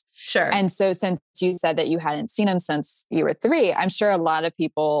else. Sure. And so since you said that you hadn't seen them since you were 3, I'm sure a lot of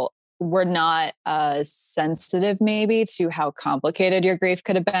people were not sensitive maybe to how complicated your grief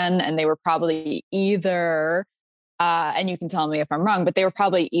could have been. And they were probably either, and you can tell me if I'm wrong, but they were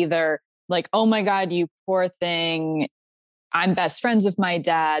probably either like, oh my God, you poor thing, I'm best friends with my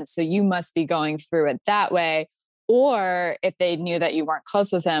dad, so you must be going through it that way. Or if they knew that you weren't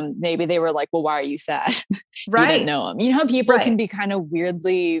close with him, maybe they were like, well, why are you sad? Right. You didn't know him. You know how people Right. can be kind of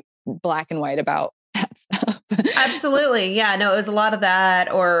weirdly black and white about that stuff. Absolutely. Yeah, no, it was a lot of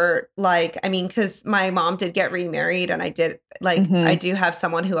that. Or like, I mean, because my mom did get remarried and I did I do have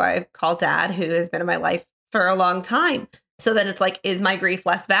someone who I call dad who has been in my life for a long time. So then it's like, is my grief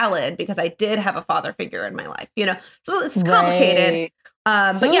less valid because I did have a father figure in my life, So it's complicated.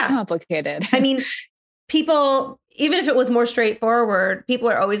 Right. So but yeah, complicated. I mean, people, even if it was more straightforward, people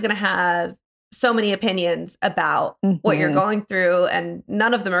are always going to have so many opinions about what you're going through, and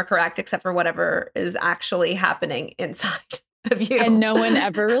none of them are correct except for whatever is actually happening inside of you. And no one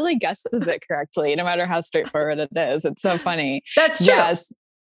ever really guesses it correctly, no matter how straightforward it is. It's so funny. That's true. Yes.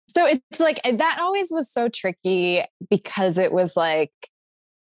 So it's like, that always was so tricky because it was like,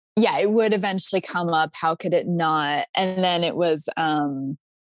 yeah, it would eventually come up. How could it not? And then it was, some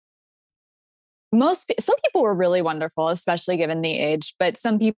people were really wonderful, especially given the age, but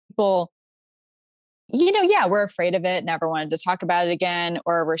some people, were afraid of it, never wanted to talk about it again,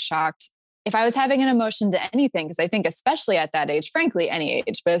 or were shocked if I was having an emotion to anything. Because I think especially at that age, frankly, any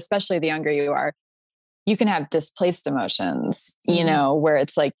age, but especially the younger you are, you can have displaced emotions, where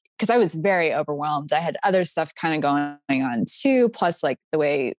it's like, because I was very overwhelmed. I had other stuff kind of going on too. Plus like the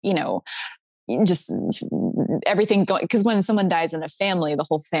way, just everything going, because when someone dies in a family, the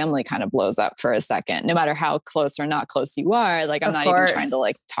whole family kind of blows up for a second, no matter how close or not close you are. Like, I'm not even trying to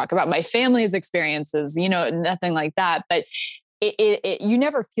like talk about my family's experiences, nothing like that. But you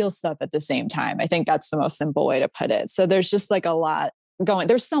never feel stuff at the same time. I think that's the most simple way to put it. So there's just like a lot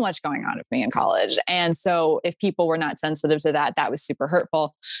there's so much going on with me in college. And so if people were not sensitive to that, that was super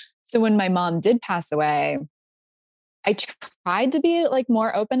hurtful. So when my mom did pass away, I tried to be like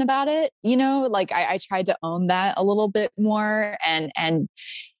more open about it, like I tried to own that a little bit more and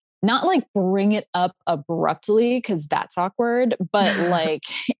not like bring it up abruptly because that's awkward. But like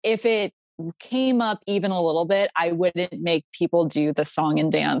if it came up even a little bit, I wouldn't make people do the song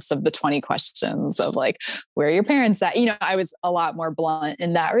and dance of the 20 questions of like, where are your parents at? I was a lot more blunt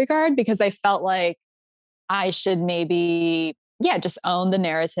in that regard because I felt like I should maybe just own the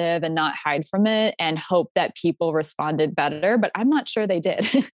narrative and not hide from it and hope that people responded better. But I'm not sure they did.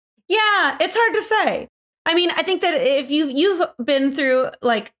 Yeah, it's hard to say. I mean, I think that if you've been through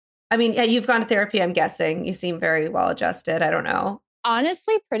you've gone to therapy, I'm guessing. You seem very well adjusted. I don't know.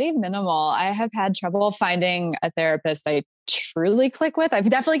 Honestly, pretty minimal. I have had trouble finding a therapist I truly click with. I've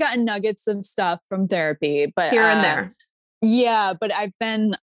definitely gotten nuggets of stuff from therapy, but here and there. Yeah, but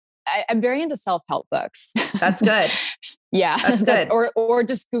I'm very into self-help books. That's good. Yeah. That's good. Or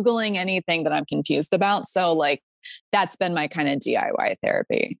just Googling anything that I'm confused about. So like, that's been my kind of DIY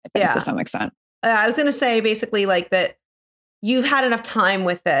therapy, I think, to some extent. I was going to say basically like that you've had enough time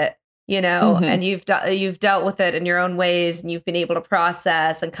with it, and you've dealt with it in your own ways, and you've been able to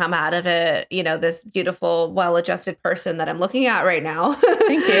process and come out of it, this beautiful, well-adjusted person that I'm looking at right now.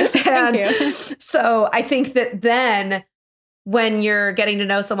 Thank you. Thank you. So I think that then when you're getting to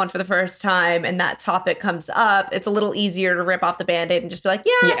know someone for the first time and that topic comes up, it's a little easier to rip off the Band-Aid and just be like,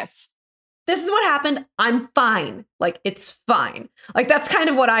 yes, this is what happened. I'm fine. Like, it's fine. Like, that's kind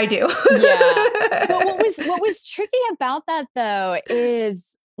of what I do. Yeah. But what was tricky about that though,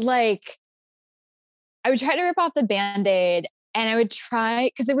 is like, I would try to rip off the Band-Aid and I would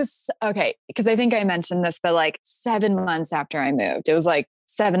try, because I think I mentioned this, but like 7 months after I moved, it was like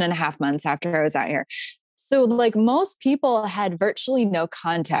 7.5 months after I was out here. So like most people had virtually no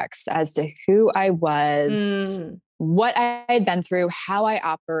context as to who I was, what I had been through, how I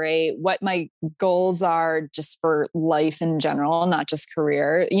operate, what my goals are just for life in general, not just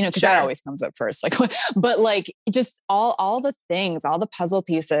career, because that always comes up first. Like, but like just all the things, all the puzzle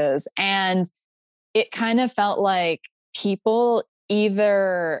pieces. And it kind of felt like people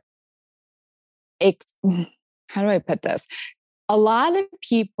either, how do I put this? A lot of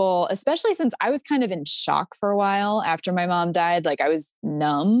people, especially since I was kind of in shock for a while after my mom died, like I was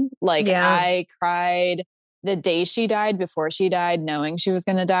numb. Like I cried the day she died, before she died, knowing she was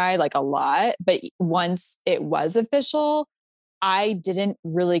going to die, like a lot. But once it was official, I didn't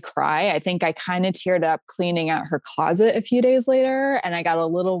really cry. I think I kind of teared up cleaning out her closet a few days later. And I got a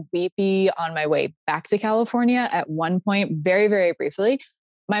little weepy on my way back to California at one point, very, very briefly.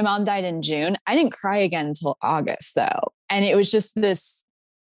 My mom died in June. I didn't cry again until August, though. And it was just this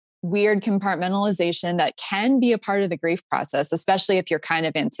weird compartmentalization that can be a part of the grief process, especially if you're kind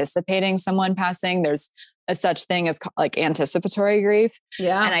of anticipating someone passing. There's a such thing as like anticipatory grief.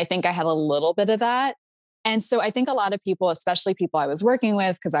 Yeah. And I think I had a little bit of that. And so I think a lot of people, especially people I was working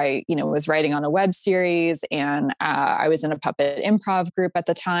with, because I, was writing on a web series and I was in a puppet improv group at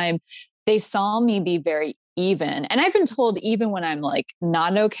the time, they saw me be very even. And I've been told even when I'm like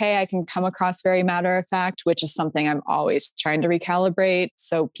not okay, I can come across very matter of fact, which is something I'm always trying to recalibrate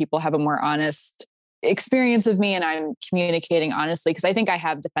so people have a more honest experience of me and I'm communicating honestly, because I think I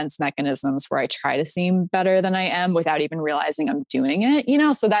have defense mechanisms where I try to seem better than I am without even realizing I'm doing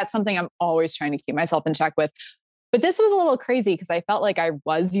it, so that's something I'm always trying to keep myself in check with. But this was a little crazy because I felt like I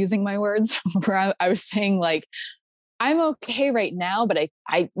was using my words where I was saying like, I'm okay right now, but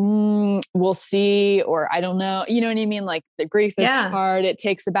I we'll see, or I don't know, you know what I mean? Like the grief is hard. It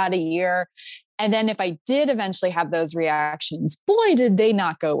takes about a year. And then if I did eventually have those reactions, boy, did they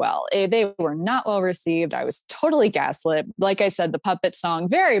not go well. They were not well received. I was totally gaslit. Like I said, the puppet song,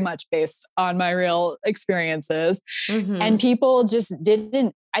 very much based on my real experiences. Mm-hmm. And people just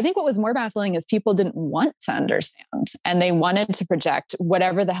didn't. I think what was more baffling is people didn't want to understand and they wanted to project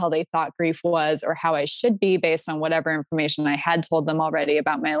whatever the hell they thought grief was or how I should be based on whatever information I had told them already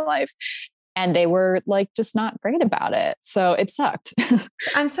about my life. And they were like, just not great about it. So it sucked.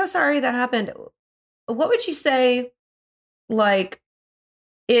 I'm so sorry that happened. What would you say, like,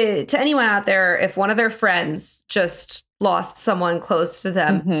 to anyone out there, if one of their friends just lost someone close to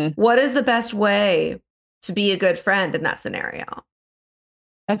them, mm-hmm. what is the best way to be a good friend in that scenario?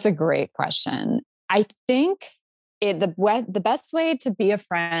 That's a great question. I think the best way to be a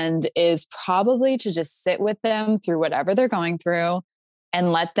friend is probably to just sit with them through whatever they're going through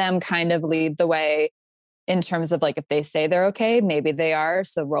and let them kind of lead the way in terms of like, if they say they're okay, maybe they are.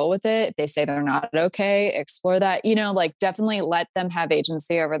 So roll with it. If they say they're not okay, explore that, like definitely let them have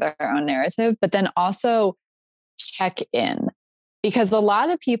agency over their own narrative, but then also check in. Because a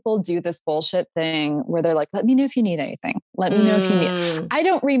lot of people do this bullshit thing where they're like, let me know if you need anything. Let me know if you need. I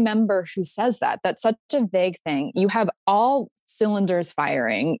don't remember who says that. That's such a vague thing. You have all cylinders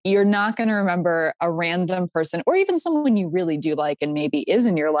firing. You're not going to remember a random person or even someone you really do like and maybe is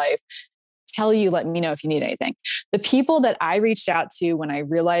in your life tell you, let me know if you need anything. The people that I reached out to when I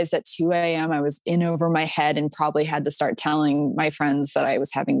realized at 2 a.m. I was in over my head and probably had to start telling my friends that I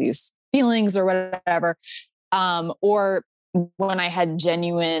was having these feelings or whatever, or when I had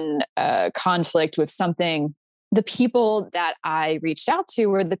genuine conflict with something, the people that I reached out to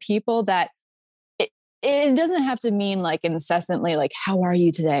were the people that it doesn't have to mean like incessantly, like, how are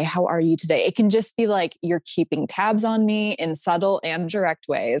you today? How are you today? It can just be like, you're keeping tabs on me in subtle and direct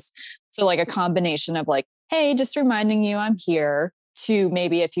ways. So like a combination of like, hey, just reminding you I'm here, to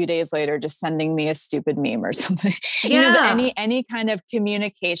maybe a few days later, just sending me a stupid meme or something, any kind of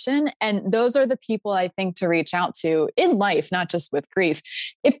communication. And those are the people I think to reach out to in life, not just with grief.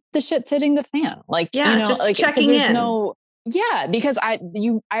 If the shit's hitting the fan, like, just like checking in. Because I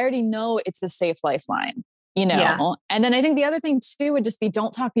already know it's a safe lifeline, And then I think the other thing too would just be,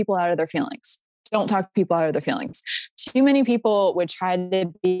 don't talk people out of their feelings. Don't talk people out of their feelings. Too many people would try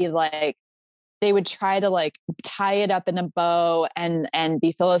to be like, they would try to like tie it up in a bow and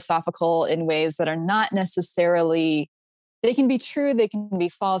be philosophical in ways that are not necessarily, they can be true, they can be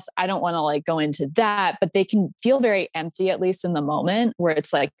false. I don't want to like go into that, but they can feel very empty, at least in the moment, where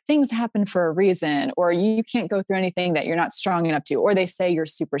it's like things happen for a reason, or you can't go through anything that you're not strong enough to, or they say you're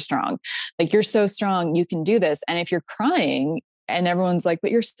super strong. Like, you're so strong, you can do this. And if you're crying and everyone's like,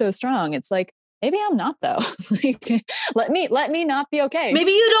 but you're so strong, it's like, maybe I'm not though. Like, let me not be okay.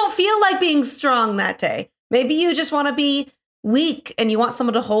 Maybe you don't feel like being strong that day. Maybe you just want to be weak and you want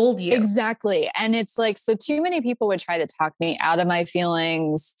someone to hold you. Exactly. And it's like, so too many people would try to talk me out of my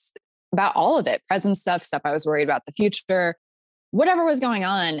feelings about all of it, present stuff I was worried about, the future, whatever was going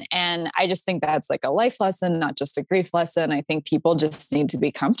on. And I just think that's like a life lesson, not just a grief lesson. I think people just need to be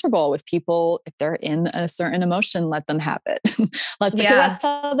comfortable with people. If they're in a certain emotion, let them have it. Because that's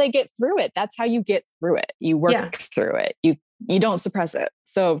how they get through it. That's how you get through it. You work through it. You don't suppress it.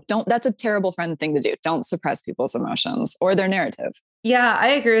 So that's a terrible friend thing to do. Don't suppress people's emotions or their narrative. Yeah, I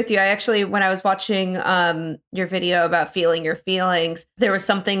agree with you. I actually, when I was watching your video about feeling your feelings, there was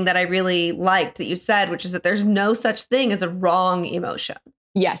something that I really liked that you said, which is that there's no such thing as a wrong emotion.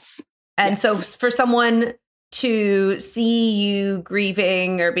 Yes. And so for someone to see you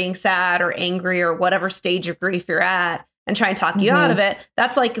grieving or being sad or angry or whatever stage of grief you're at, and try and talk you out of it,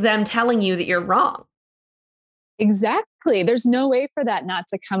 that's like them telling you that you're wrong. Exactly. There's no way for that not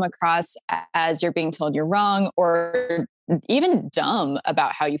to come across as you're being told you're wrong or even dumb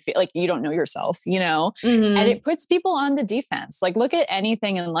about how you feel, like you don't know yourself, and it puts people on the defense. Like, look at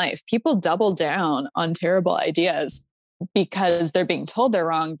anything in life. People double down on terrible ideas because they're being told they're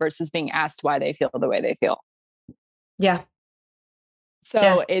wrong versus being asked why they feel the way they feel. Yeah.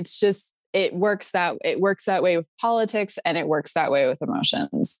 So it's just, it works that way with politics, and it works that way with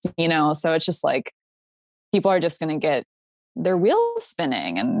emotions, so it's just like, people are just going to get their wheels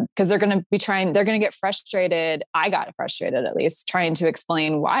spinning, and because they're going to get frustrated. I got frustrated, at least, trying to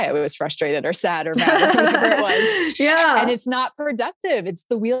explain why I was frustrated or sad or mad or whatever it was. Yeah. And it's not productive. It's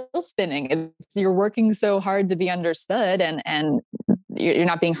the wheel spinning. You're working so hard to be understood, and you're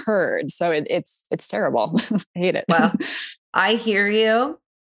not being heard. So it's terrible. I hate it. Well, I hear you.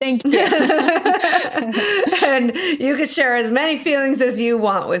 Thank you. And you could share as many feelings as you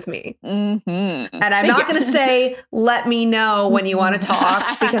want with me. Mm-hmm. And I'm not going to say, let me know when you want to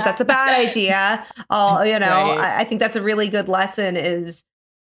talk, because that's a bad idea. Right. I think that's a really good lesson, is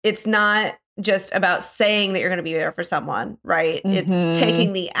it's not just about saying that you're going to be there for someone, right? It's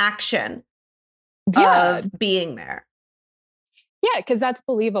taking the action of being there. Yeah, because that's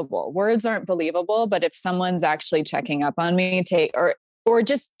believable. Words aren't believable, but if someone's actually checking up on me, or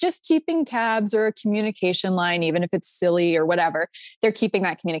just keeping tabs or a communication line, even if it's silly or whatever, they're keeping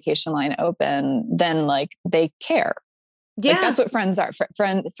that communication line open, then like they care. Yeah. Like, that's what friends are.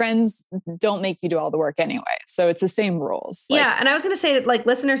 Friends don't make you do all the work anyway. So it's the same rules. Yeah. And I was going to say, like,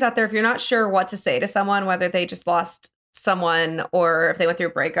 listeners out there, if you're not sure what to say to someone, whether they just lost someone or if they went through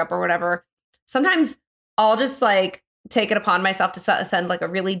a breakup or whatever, sometimes I'll just like take it upon myself to send like a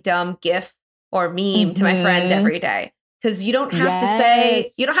really dumb GIF or meme to my friend every day. Because you don't have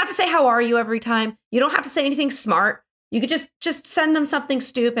to say, how are you every time? You don't have to say anything smart. You could just send them something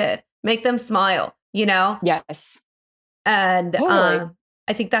stupid, make them smile, Yes. And I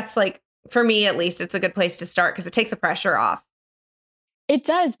think that's like, for me, at least, it's a good place to start because it takes the pressure off. It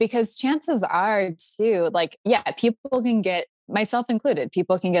does, because chances are too, like, people can get, myself included,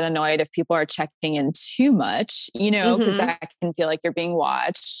 people can get annoyed if people are checking in too much, because that can feel like you're being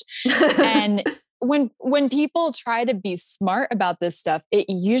watched. And when people try to be smart about this stuff, it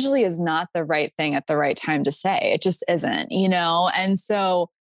usually is not the right thing at the right time to say. It just isn't, And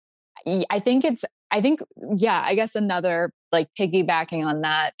so I guess another like piggybacking on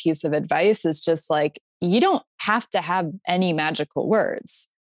that piece of advice is just like, you don't have to have any magical words,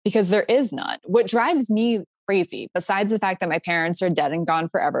 because there is none. What drives me crazy, besides the fact that my parents are dead and gone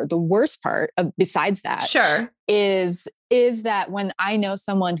forever, the worst part besides that is that when I know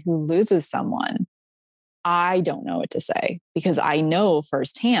someone who loses someone, I don't know what to say, because I know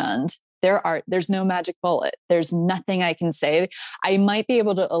firsthand there's no magic bullet. There's nothing I can say. I might be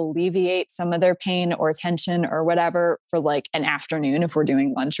able to alleviate some of their pain or tension or whatever for like an afternoon if we're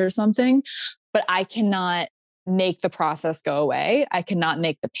doing lunch or something, but I cannot make the process go away. I cannot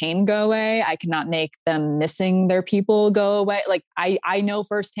make the pain go away. I cannot make them missing their people go away. Like I know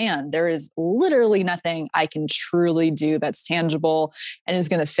firsthand, there is literally nothing I can truly do that's tangible and is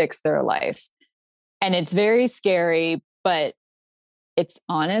going to fix their life. And it's very scary, but it's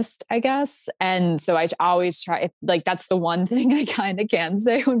honest, I guess. And so I always try, like, that's the one thing I kind of can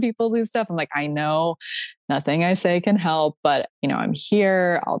say when people lose stuff. I'm like, I know nothing I say can help, but I'm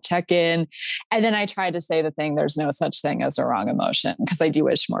here, I'll check in. And then I try to say the thing, there's no such thing as a wrong emotion, because I do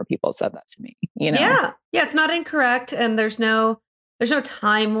wish more people said that to me, Yeah. Yeah. It's not incorrect. And there's no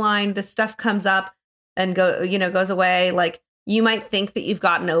timeline. This stuff comes up and goes away. Like, you might think that you've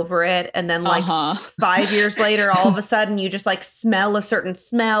gotten over it. And then like 5 years later, all of a sudden you just like smell a certain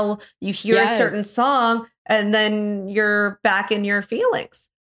smell, you hear a certain song, and then you're back in your feelings.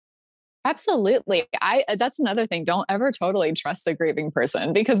 Absolutely. That's another thing. Don't ever totally trust a grieving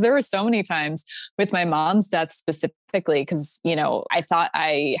person, because there were so many times with my mom's death specifically, because, I thought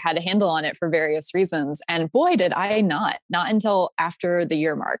I had a handle on it for various reasons. And boy, did I not until after the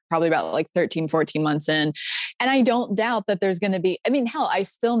year mark, probably about like 13, 14 months in. And I don't doubt that there's going to be, hell, I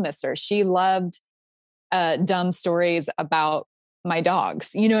still miss her. She loved dumb stories about my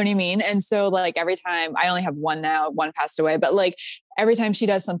dogs, you know what I mean? And so like every time, I only have one now, one passed away, but like every time she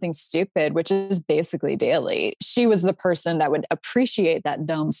does something stupid, which is basically daily, she was the person that would appreciate that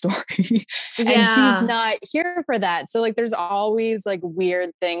dumb story. And she's not here for that. So like, there's always like weird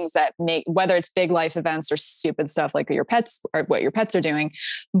things that make, whether it's big life events or stupid stuff like your pets or what your pets are doing,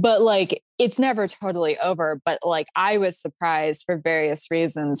 but like, it's never totally over. But like, I was surprised for various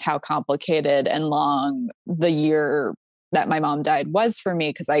reasons how complicated and long the year that my mom died was for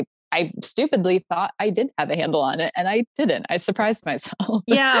me, because I I stupidly thought I did have a handle on it, and I didn't. I surprised myself.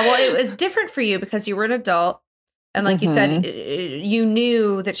 Yeah. Well, it was different for you because you were an adult. And like you said, you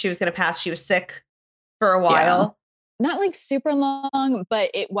knew that she was going to pass. She was sick for a while. Not like super long, but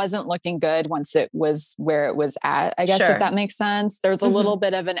it wasn't looking good once it was where it was at, I guess, Sure. if that makes sense. There was a little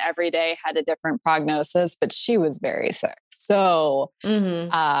bit of an everyday, had a different prognosis, but she was very sick. So, you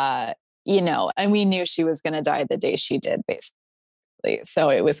know, and we knew she was going to die the day she did, basically. So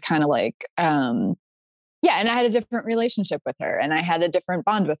it was kind of like, yeah, and I had a different relationship with her, and I had a different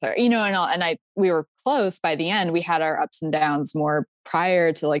bond with her, you know, we were close by the end. We had our ups and downs more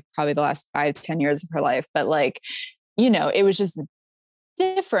prior to like probably the last 5-10 years of her life. But like, you know, it was just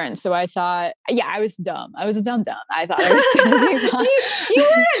different. So I thought, yeah, I was dumb. I was a dumb. I thought I was going to be fine. You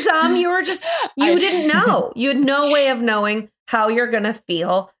weren't dumb. You were just, you didn't know. You had no way of knowing how you're going to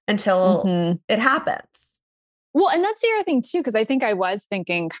feel until it happens. Well, and that's the other thing too, because I think I was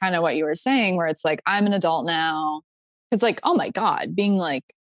thinking kind of what you were saying, where it's like, I'm an adult now. It's like, oh my God, being like,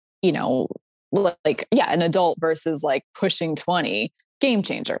 you know, like, yeah, an adult versus like pushing 20, game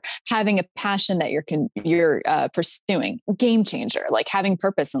changer. Having a passion that you're pursuing, game changer. Like having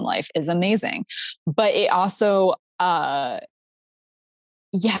purpose in life is amazing. But it also,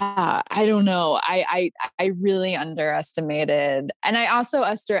 yeah, I don't know. I really underestimated, and I also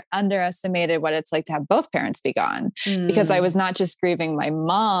underestimated what it's like to have both parents be gone, because I was not just grieving my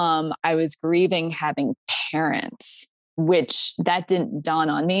mom, I was grieving having parents, which that didn't dawn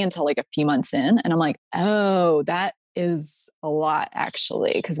on me until like a few months in. And I'm like, oh, that is a lot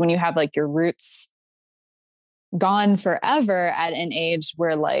actually. Because when you have like your roots gone forever at an age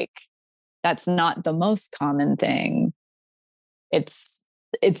where like, that's not the most common thing, it's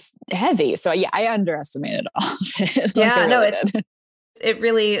heavy. So yeah, I underestimated all of it. Yeah, no, it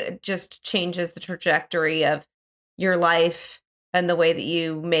really just changes the trajectory of your life and the way that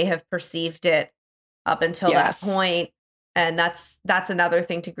you may have perceived it up until that point. And that's another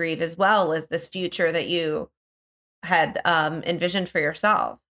thing to grieve as well, is this future that you had envisioned for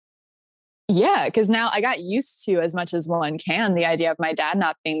yourself. Yeah, because now I got used to, as much as one can, the idea of my dad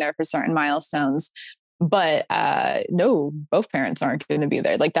not being there for certain milestones. But no, both parents aren't going to be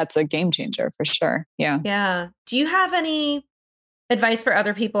there. Like that's a game changer for sure. Yeah. Yeah. Do you have any advice for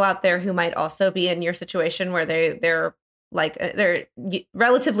other people out there who might also be in your situation where they're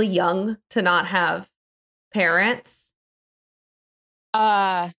relatively young to not have parents?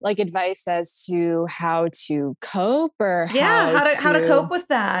 Like advice as to how to cope, or how to cope with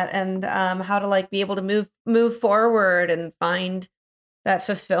that, and how to like be able to move forward and find that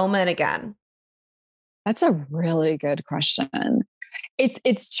fulfillment again. That's a really good question.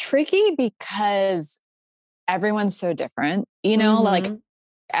 It's tricky because everyone's so different, you know, like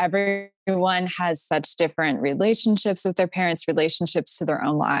everyone has such different relationships with their parents, relationships to their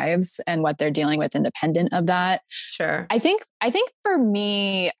own lives and what they're dealing with independent of that. Sure. I think for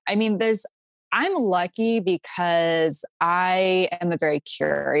me, I mean, I'm lucky because I am a very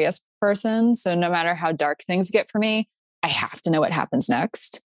curious person. So no matter how dark things get for me, I have to know what happens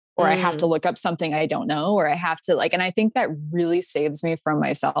next. Or I have to look up something I don't know, or I have to like, and I think that really saves me from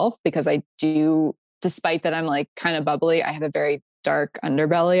myself, because I do, despite that I'm like kind of bubbly, I have a very dark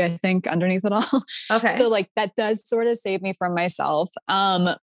underbelly, I think, underneath it all. Okay. So like that does sort of save me from myself.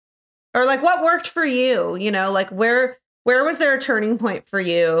 Or like what worked for you, you know, like where was there a turning point for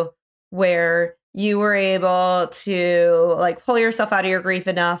you where you were able to like pull yourself out of your grief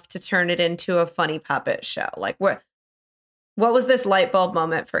enough to turn it into a funny puppet show? Like what was this light bulb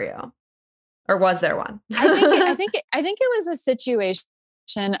moment for you? Or was there one? I think it was a situation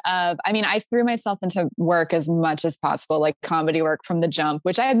of, I mean, I threw myself into work as much as possible, like comedy work from the jump,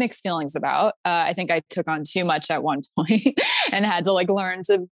 which I had mixed feelings about. I think I took on too much at one point and had to like learn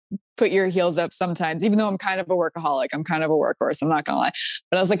to put your heels up sometimes, even though I'm kind of a workaholic. I'm kind of a workhorse. I'm not gonna lie.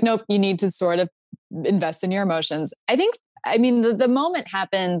 But I was like, nope, you need to sort of invest in your emotions. I mean, the moment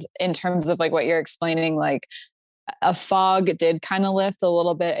happened in terms of like what you're explaining, like a fog did kind of lift a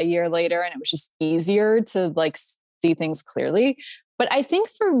little bit a year later, and it was just easier to like see things clearly. But I think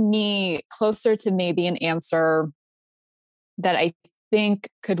for me, closer to maybe an answer that I think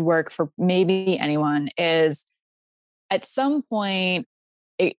could work for maybe anyone is at some point,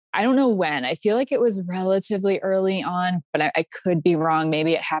 I don't know when, I feel like it was relatively early on, but I could be wrong.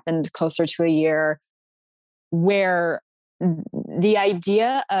 Maybe it happened closer to a year, where the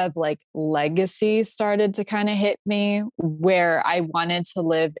idea of like legacy started to kind of hit me, where I wanted to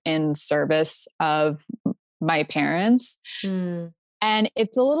live in service of my parents. And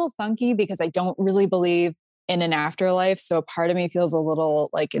it's a little funky because I don't really believe in an afterlife. So a part of me feels a little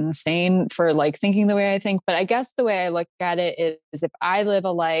like insane for like thinking the way I think. But I guess the way I look at it is if I live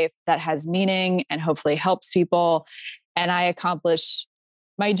a life that has meaning and hopefully helps people, and I accomplish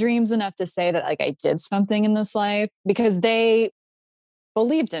my dreams enough to say that like I did something in this life because they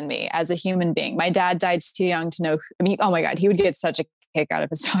believed in me as a human being. My dad died too young to know. I mean, oh my God, he would get such a kick out of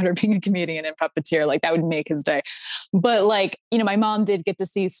his daughter being a comedian and puppeteer. Like that would make his day. But like, you know, my mom did get to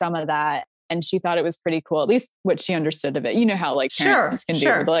see some of that. And she thought it was pretty cool, at least what she understood of it. You know how like parents can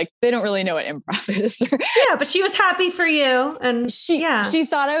do, like they don't really know what improv is. Yeah, but she was happy for you. And she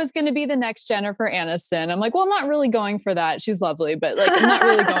thought I was going to be the next Jennifer Aniston. I'm like, well, I'm not really going for that. She's lovely, but like, I'm not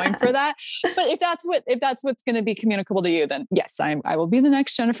really going for that. But if that's what's going to be communicable to you, then yes, I will be the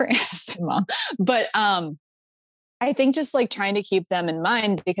next Jennifer Aniston, Mom. But, I think just like trying to keep them in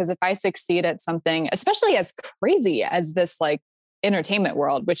mind, because if I succeed at something, especially as crazy as this, like, entertainment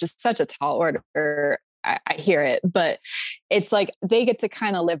world, which is such a tall order. I hear it, but it's like they get to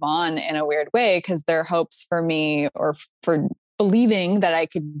kind of live on in a weird way because their hopes for me or for believing that I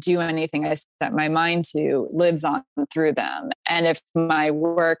could do anything I set my mind to lives on through them. And if my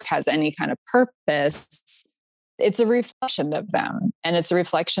work has any kind of purpose, it's a reflection of them, and it's a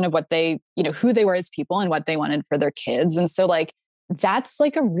reflection of what they, you know, who they were as people and what they wanted for their kids. And so like, that's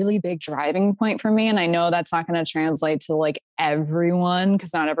like a really big driving point for me. And I know that's not going to translate to like everyone,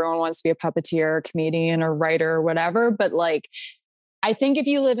 because not everyone wants to be a puppeteer or comedian or writer or whatever. But like, I think if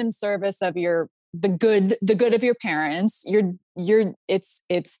you live in service of the good of your parents,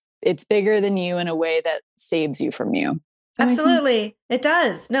 it's bigger than you in a way that saves you from you. Absolutely. It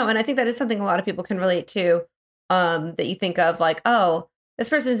does. No. And I think that is something a lot of people can relate to, that you think of like, oh, this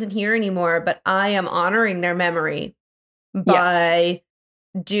person isn't here anymore, but I am honoring their memory by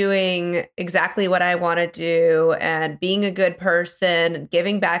doing exactly what I want to do and being a good person and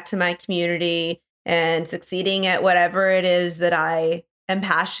giving back to my community and succeeding at whatever it is that I am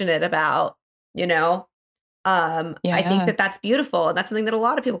passionate about, you know? I think that that's beautiful. And that's something that a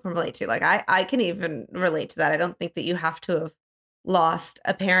lot of people can relate to. Like I can even relate to that. I don't think that you have to have lost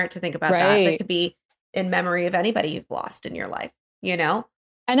a parent to think about that. That could be in memory of anybody you've lost in your life, you know?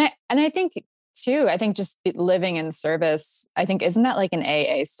 And I think too, I think just living in service, I think, isn't that like an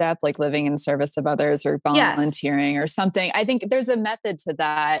AA step, like living in service of others or volunteering or something? I think there's a method to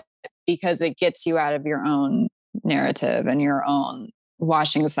that because it gets you out of your own narrative and your own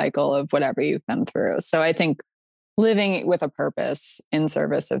washing cycle of whatever you've been through. So I think living with a purpose in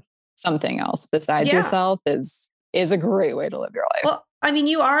service of something else besides yourself is a great way to live your life. Well, I mean,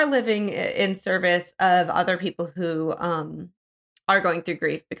 you are living in service of other people who are going through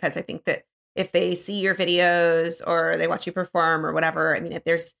grief, because I think that if they see your videos or they watch you perform or whatever, I mean,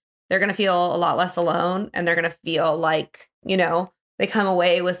 they're going to feel a lot less alone, and they're going to feel like, you know, they come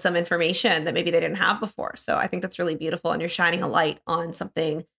away with some information that maybe they didn't have before. So I think that's really beautiful. And you're shining a light on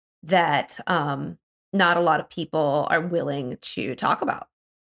something that not a lot of people are willing to talk about.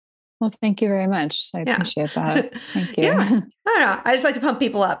 Well, thank you very much. I appreciate that. Thank you. I don't know. I just like to pump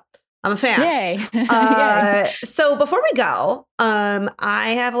people up. I'm a fan. Yay. Yay. So before we go,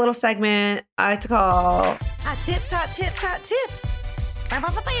 I have a little segment I like to call Hot Tips, Hot Tips, Hot Tips.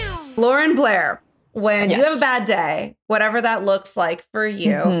 Lauren Blair, when you have a bad day, whatever that looks like for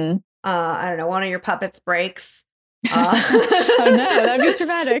you, I don't know, one of your puppets breaks. Oh no, that'd be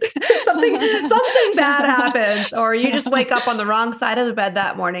traumatic. something bad happens, or you just wake up on the wrong side of the bed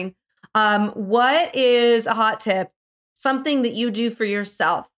that morning. What is a hot tip? Something that you do for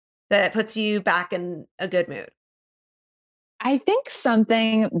yourself that puts you back in a good mood? I think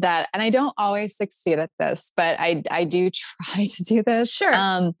something that, and I don't always succeed at this, but I do try to do this. Sure.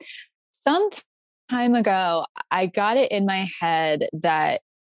 Some time ago, I got it in my head that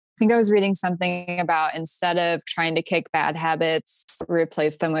I think I was reading something about, instead of trying to kick bad habits,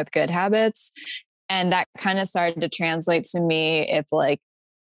 replace them with good habits. And that kind of started to translate to me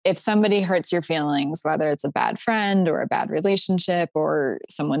if somebody hurts your feelings, whether it's a bad friend or a bad relationship or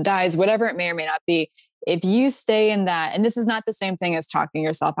someone dies, whatever it may or may not be, if you stay in that, and this is not the same thing as talking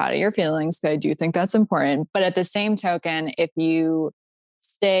yourself out of your feelings, but I do think that's important. But at the same token, if you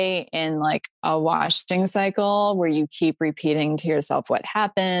stay in like a washing cycle where you keep repeating to yourself what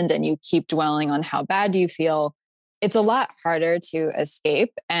happened and you keep dwelling on how bad you feel, it's a lot harder to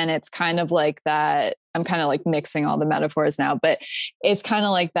escape. And it's kind of like that. I'm kind of like mixing all the metaphors now, but it's kind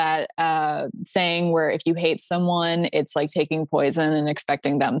of like that saying where if you hate someone, it's like taking poison and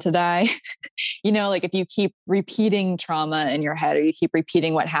expecting them to die. You know, like if you keep repeating trauma in your head, or you keep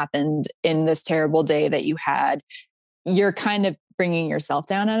repeating what happened in this terrible day that you had, you're kind of bringing yourself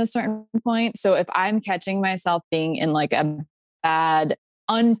down at a certain point. So if I'm catching myself being in like a bad,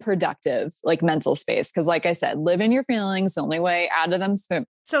 unproductive, like mental space. Cause like I said, live in your feelings. The only way out of them. So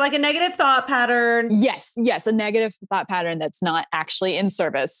like a negative thought pattern. Yes. A negative thought pattern that's not actually in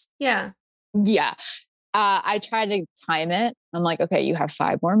service. Yeah. Yeah. I try to time it. I'm like, okay, you have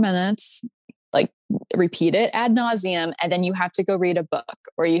 5 more minutes, like repeat it ad nauseum. And then you have to go read a book,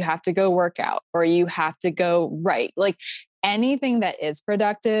 or you have to go work out, or you have to go write, like anything that is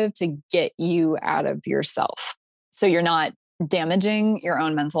productive to get you out of yourself. So you're not damaging your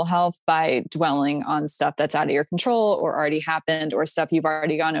own mental health by dwelling on stuff that's out of your control or already happened or stuff you've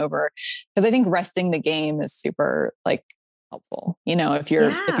already gone over. Because I think resting the game is super like helpful. You know, if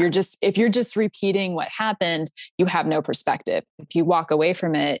you're just repeating what happened, you have no perspective. If you walk away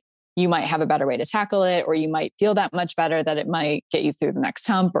from it, you might have a better way to tackle it, or you might feel that much better that it might get you through the next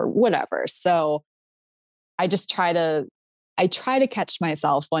hump or whatever. So I try to catch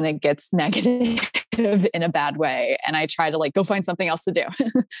myself when it gets negative in a bad way. And I try to like go find something else to do.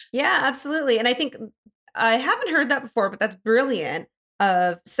 Yeah, absolutely. And I think I haven't heard that before, but that's brilliant,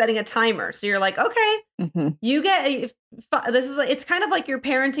 of setting a timer. So you're like, okay, you get, it's kind of like you're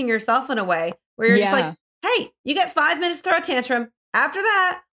parenting yourself in a way where you're just like, hey, you get 5 minutes to throw a tantrum. After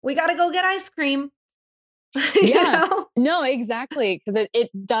that, we got to go get ice cream. You know? No, exactly. Because it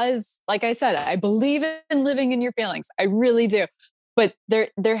does, like I said, I believe in living in your feelings. I really do. But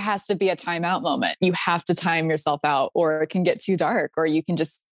there has to be a timeout moment. You have to time yourself out, or it can get too dark, or you can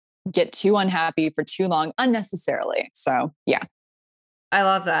just get too unhappy for too long unnecessarily. So yeah. I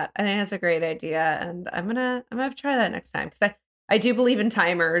love that. I think that's a great idea. And I'm gonna try that next time, because I do believe in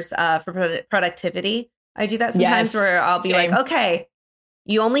timers for productivity. I do that sometimes where I'll be like, okay,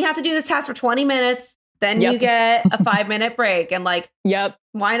 you only have to do this task for 20 minutes. Then you get a 5-minute break. And like,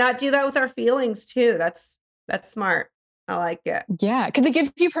 why not do that with our feelings too? That's smart. I like it. Yeah. Cause it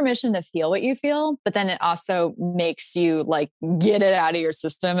gives you permission to feel what you feel, but then it also makes you like get it out of your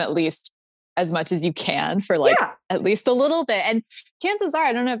system at least as much as you can for like at least a little bit. And chances are,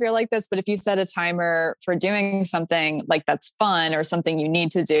 I don't know if you're like this, but if you set a timer for doing something like that's fun or something you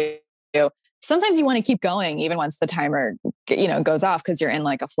need to do, sometimes you want to keep going even once the timer, goes off because you're in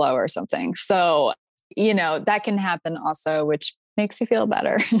like a flow or something. So, that can happen also, which makes you feel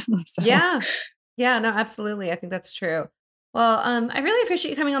better. So. Yeah, no, absolutely. I think that's true. Well, I really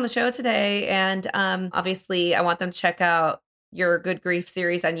appreciate you coming on the show today. And obviously I want them to check out your Good Grief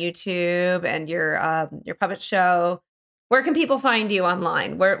series on YouTube and your puppet show. Where can people find you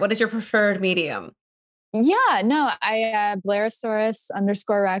online? What is your preferred medium? Yeah, no, I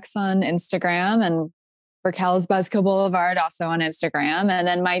Blairosaurus_Rex on Instagram, and Raquel's Buzzkill Boulevard also on Instagram. And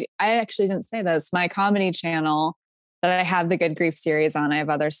then I actually didn't say this, my comedy channel that I have the Good Grief series on, I have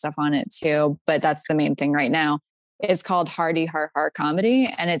other stuff on it too, but that's the main thing right now. It's called Hardy Har Har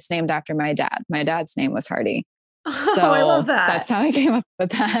Comedy, and it's named after my dad. My dad's name was Hardy. So I love that. That's how I came up with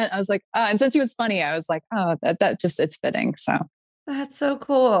that. I was like, and since he was funny, I was like, that just, it's fitting. So that's so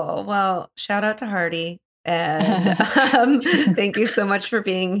cool. Well, shout out to Hardy. And thank you so much for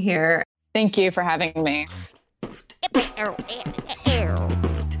being here. Thank you for having me.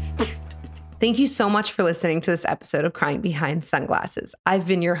 Thank you so much for listening to this episode of Crying Behind Sunglasses. I've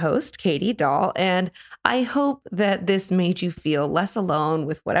been your host, Katie Dahl, and I hope that this made you feel less alone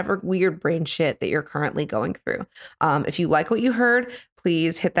with whatever weird brain shit that you're currently going through. If you like what you heard,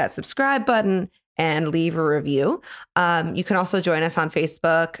 please hit that subscribe button and leave a review. You can also join us on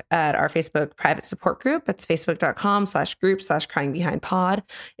Facebook at our Facebook private support group. It's facebook.com/group/cryingbehindpod.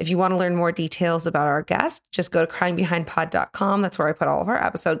 If you want to learn more details about our guest, just go to cryingbehindpod.com. That's where I put all of our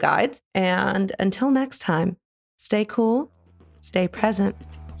episode guides. And until next time, stay cool, stay present,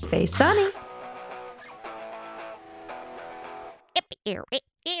 stay sunny.